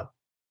 thanks a lot.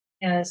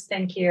 Yes,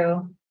 thank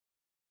you.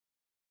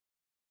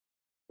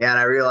 Yeah, and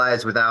I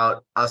realize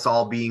without us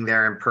all being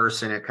there in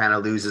person, it kind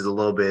of loses a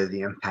little bit of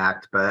the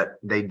impact, but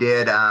they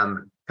did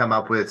come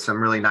up with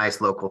some really nice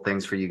local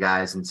things for you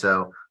guys. And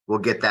so we'll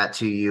get that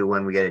to you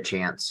when we get a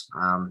chance.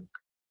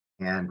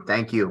 And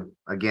thank you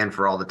again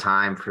for all the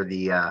time, for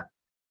the,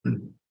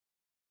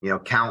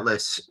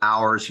 countless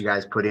hours you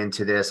guys put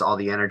into this, all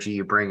the energy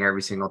you bring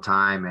every single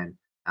time. And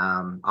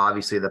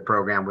obviously the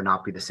program would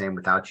not be the same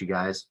without you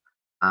guys.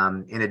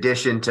 In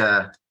addition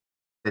to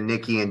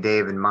Nikki and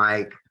Dave and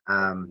Mike,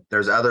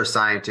 there's other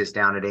scientists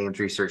down at Ames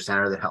Research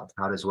Center that helped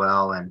out as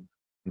well. And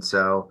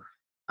so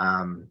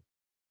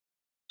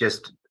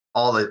just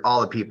all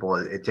the people,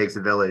 it takes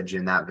a village,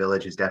 and that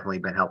village has definitely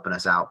been helping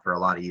us out for a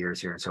lot of years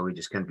here. And so we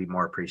just couldn't be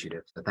more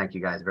appreciative. So thank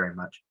you guys very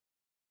much.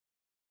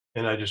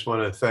 And I just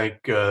want to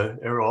thank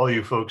all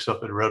you folks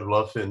up at Red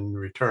Bluff in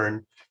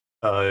return.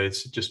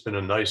 It's just been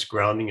a nice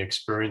grounding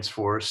experience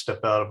for us.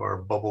 Step out of our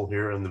bubble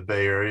here in the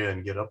Bay Area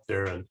and get up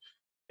there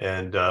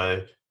and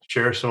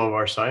share some of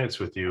our science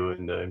with you,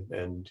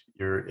 and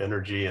your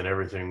energy and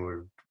everything.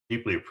 We're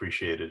deeply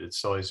appreciated.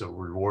 It's always a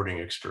rewarding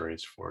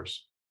experience for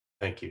us.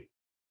 Thank you.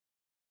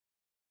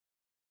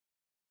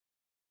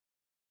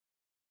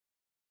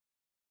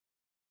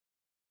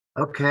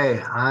 Okay,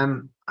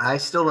 I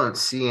still don't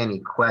see any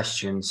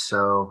questions,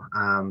 so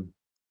I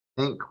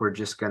think we're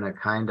just gonna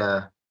kind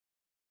of,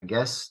 I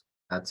guess,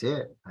 that's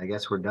it. I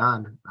guess we're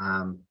done.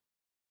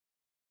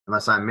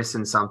 Unless I'm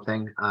missing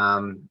something.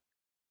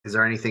 Is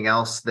there anything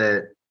else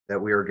that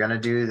we were going to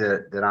do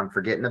that I'm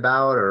forgetting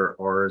about,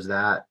 or is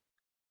that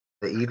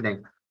the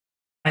evening?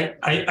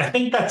 I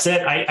think that's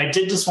it. I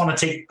did just want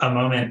to take a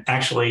moment,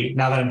 actually,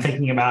 now that I'm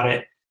thinking about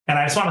it. And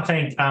I just want to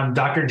thank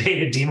Dr.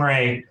 David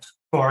DeMarais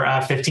for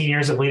 15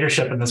 years of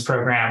leadership in this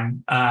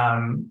program.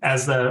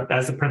 As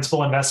the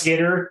principal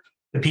investigator,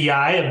 the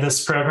PI of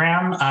this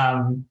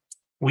program,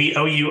 we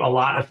owe you a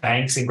lot of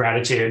thanks and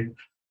gratitude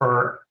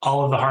for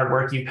all of the hard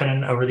work you've put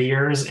in over the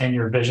years and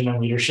your vision and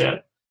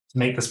leadership to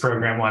make this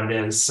program what it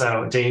is.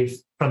 So Dave,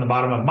 from the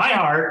bottom of my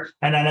heart,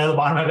 and I know the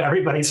bottom of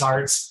everybody's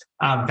hearts,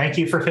 thank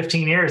you for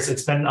 15 years.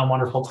 It's been a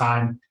wonderful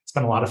time. It's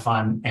been a lot of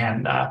fun,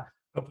 and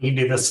hope we can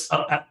do this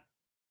at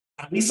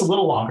least a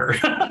little longer.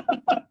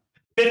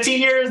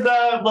 15 years,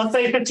 let's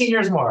say 15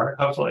 years more,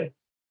 hopefully.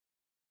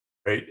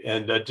 Great.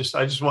 And I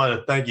just want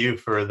to thank you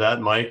for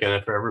that, Mike,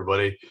 and for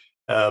everybody.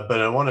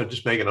 But I want to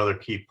just make another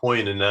key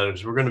point, and that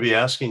is we're going to be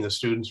asking the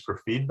students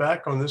for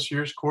feedback on this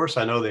year's course.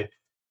 I know they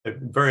have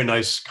very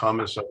nice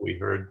comments that we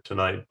heard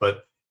tonight,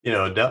 but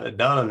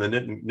down in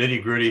the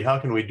nitty gritty, how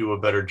can we do a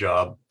better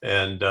job?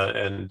 And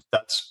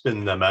that's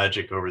been the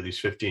magic over these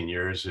 15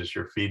 years, is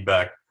your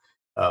feedback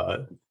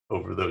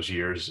over those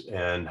years,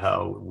 and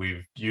how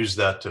we've used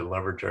that to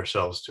leverage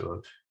ourselves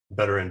to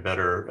better and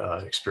better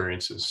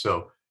experiences.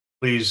 So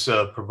please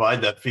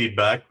provide that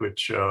feedback,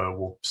 which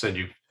we'll send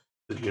you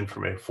the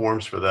information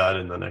forms for that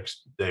in the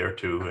next day or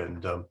two,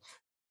 and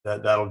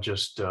that'll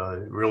just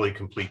really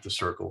complete the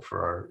circle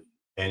for our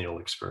annual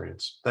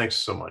experience. Thanks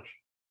so much.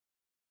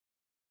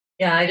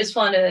 Yeah, I just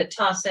want to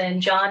toss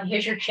in, John,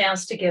 here's your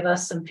chance to give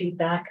us some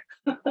feedback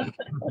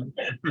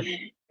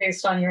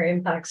based on your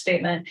impact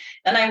statement.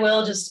 And I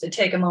will just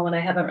take a moment, I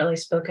haven't really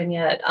spoken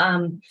yet.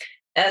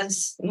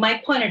 As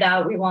Mike pointed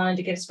out, we wanted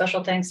to give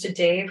special thanks to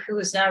Dave, who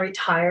is now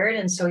retired,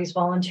 and so he's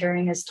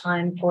volunteering his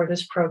time for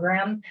this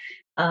program.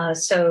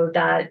 So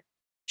that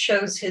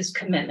shows his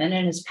commitment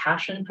and his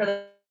passion for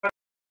the program.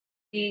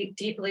 He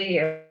deeply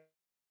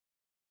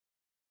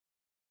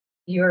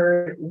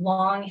your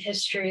long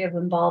history of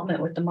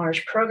involvement with the MARS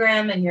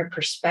program and your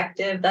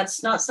perspective.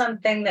 That's not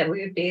something that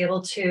we would be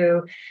able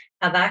to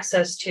have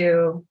access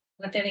to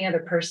with any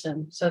other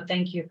person. So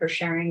thank you for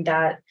sharing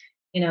that,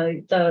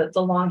 the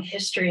long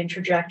history and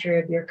trajectory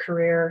of your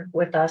career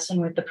with us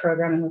and with the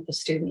program and with the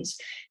students.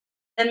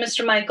 And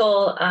Mr.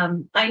 Michael,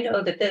 I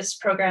know that this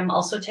program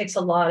also takes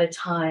a lot of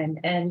time,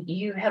 and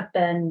you have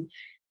been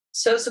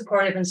so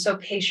supportive and so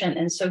patient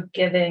and so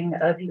giving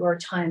of your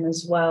time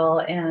as well.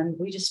 And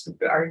we just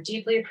are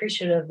deeply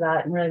appreciative of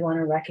that and really want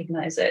to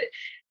recognize it.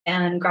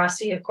 And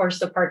Gracie, of course,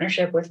 the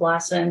partnership with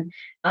Lassen.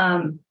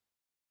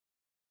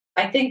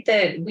 I think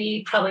that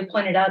we probably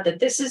pointed out that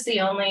this is the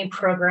only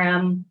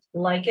program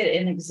like it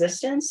in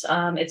existence.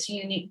 It's a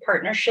unique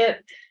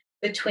partnership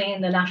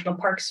between the National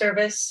Park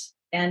Service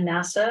and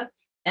NASA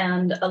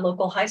and a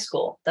local high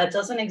school. That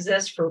doesn't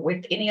exist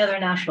with any other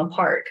national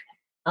park.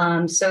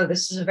 So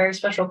this is a very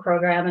special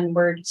program, and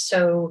we're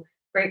so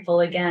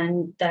grateful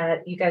again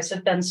that you guys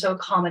have been so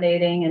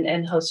accommodating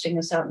and hosting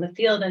us out in the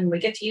field. And we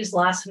get to use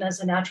Lassen as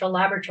a natural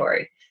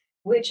laboratory,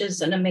 which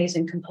is an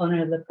amazing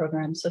component of the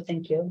program. So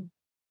thank you.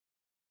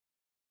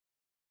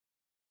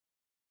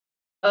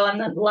 Oh, and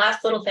the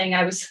last little thing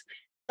I was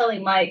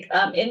telling Mike,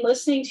 in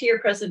listening to your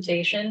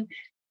presentation,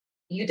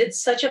 you did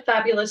such a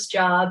fabulous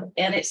job,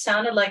 and it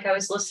sounded like I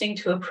was listening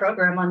to a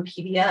program on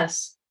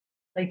PBS.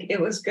 Like,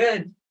 it was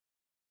good.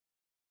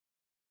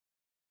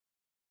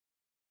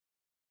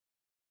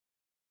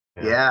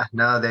 Yeah,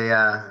 no,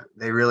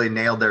 they really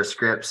nailed their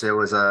scripts. It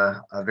was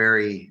a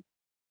very,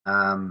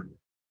 I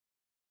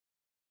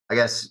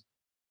guess,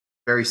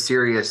 very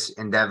serious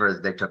endeavor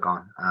that they took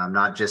on.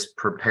 Not just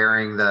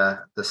preparing the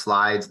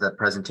slides, the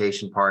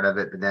presentation part of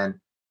it, but then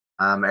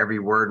every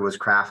word was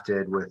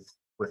crafted with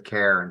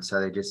care, and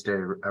so they just did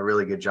a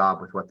really good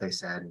job with what they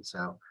said. And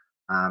so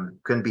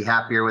couldn't be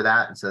happier with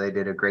that. And so they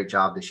did a great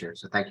job this year.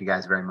 So thank you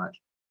guys very much.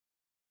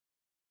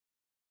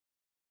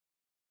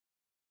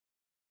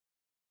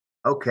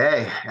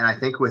 Okay, and I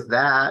think with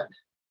that,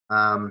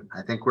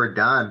 I think we're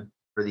done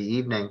for the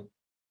evening.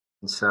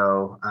 And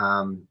so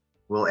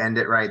we'll end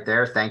it right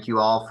there. Thank you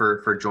all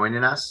for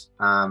joining us.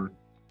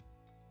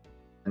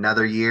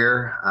 Another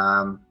year.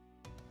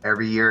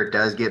 Every year it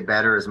does get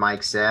better, as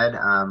Mike said.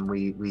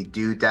 We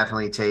do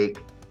definitely take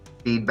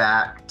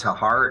feedback to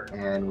heart,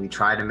 and we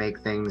try to make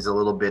things a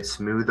little bit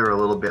smoother, a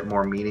little bit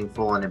more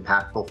meaningful and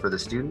impactful for the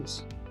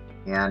students.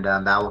 And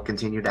that will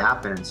continue to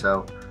happen. And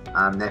so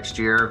next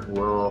year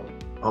we'll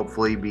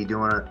hopefully be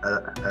doing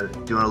a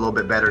little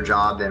bit better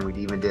job than we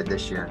even did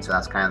this year. And so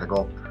that's kind of the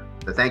goal.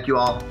 So thank you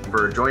all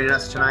for joining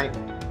us tonight.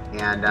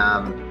 And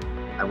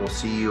I will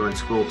see you in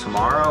school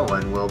tomorrow,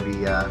 and we'll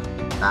be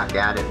back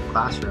at it in the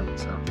classroom.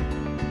 So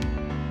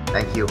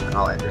thank you. And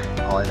I'll end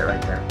it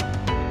right there.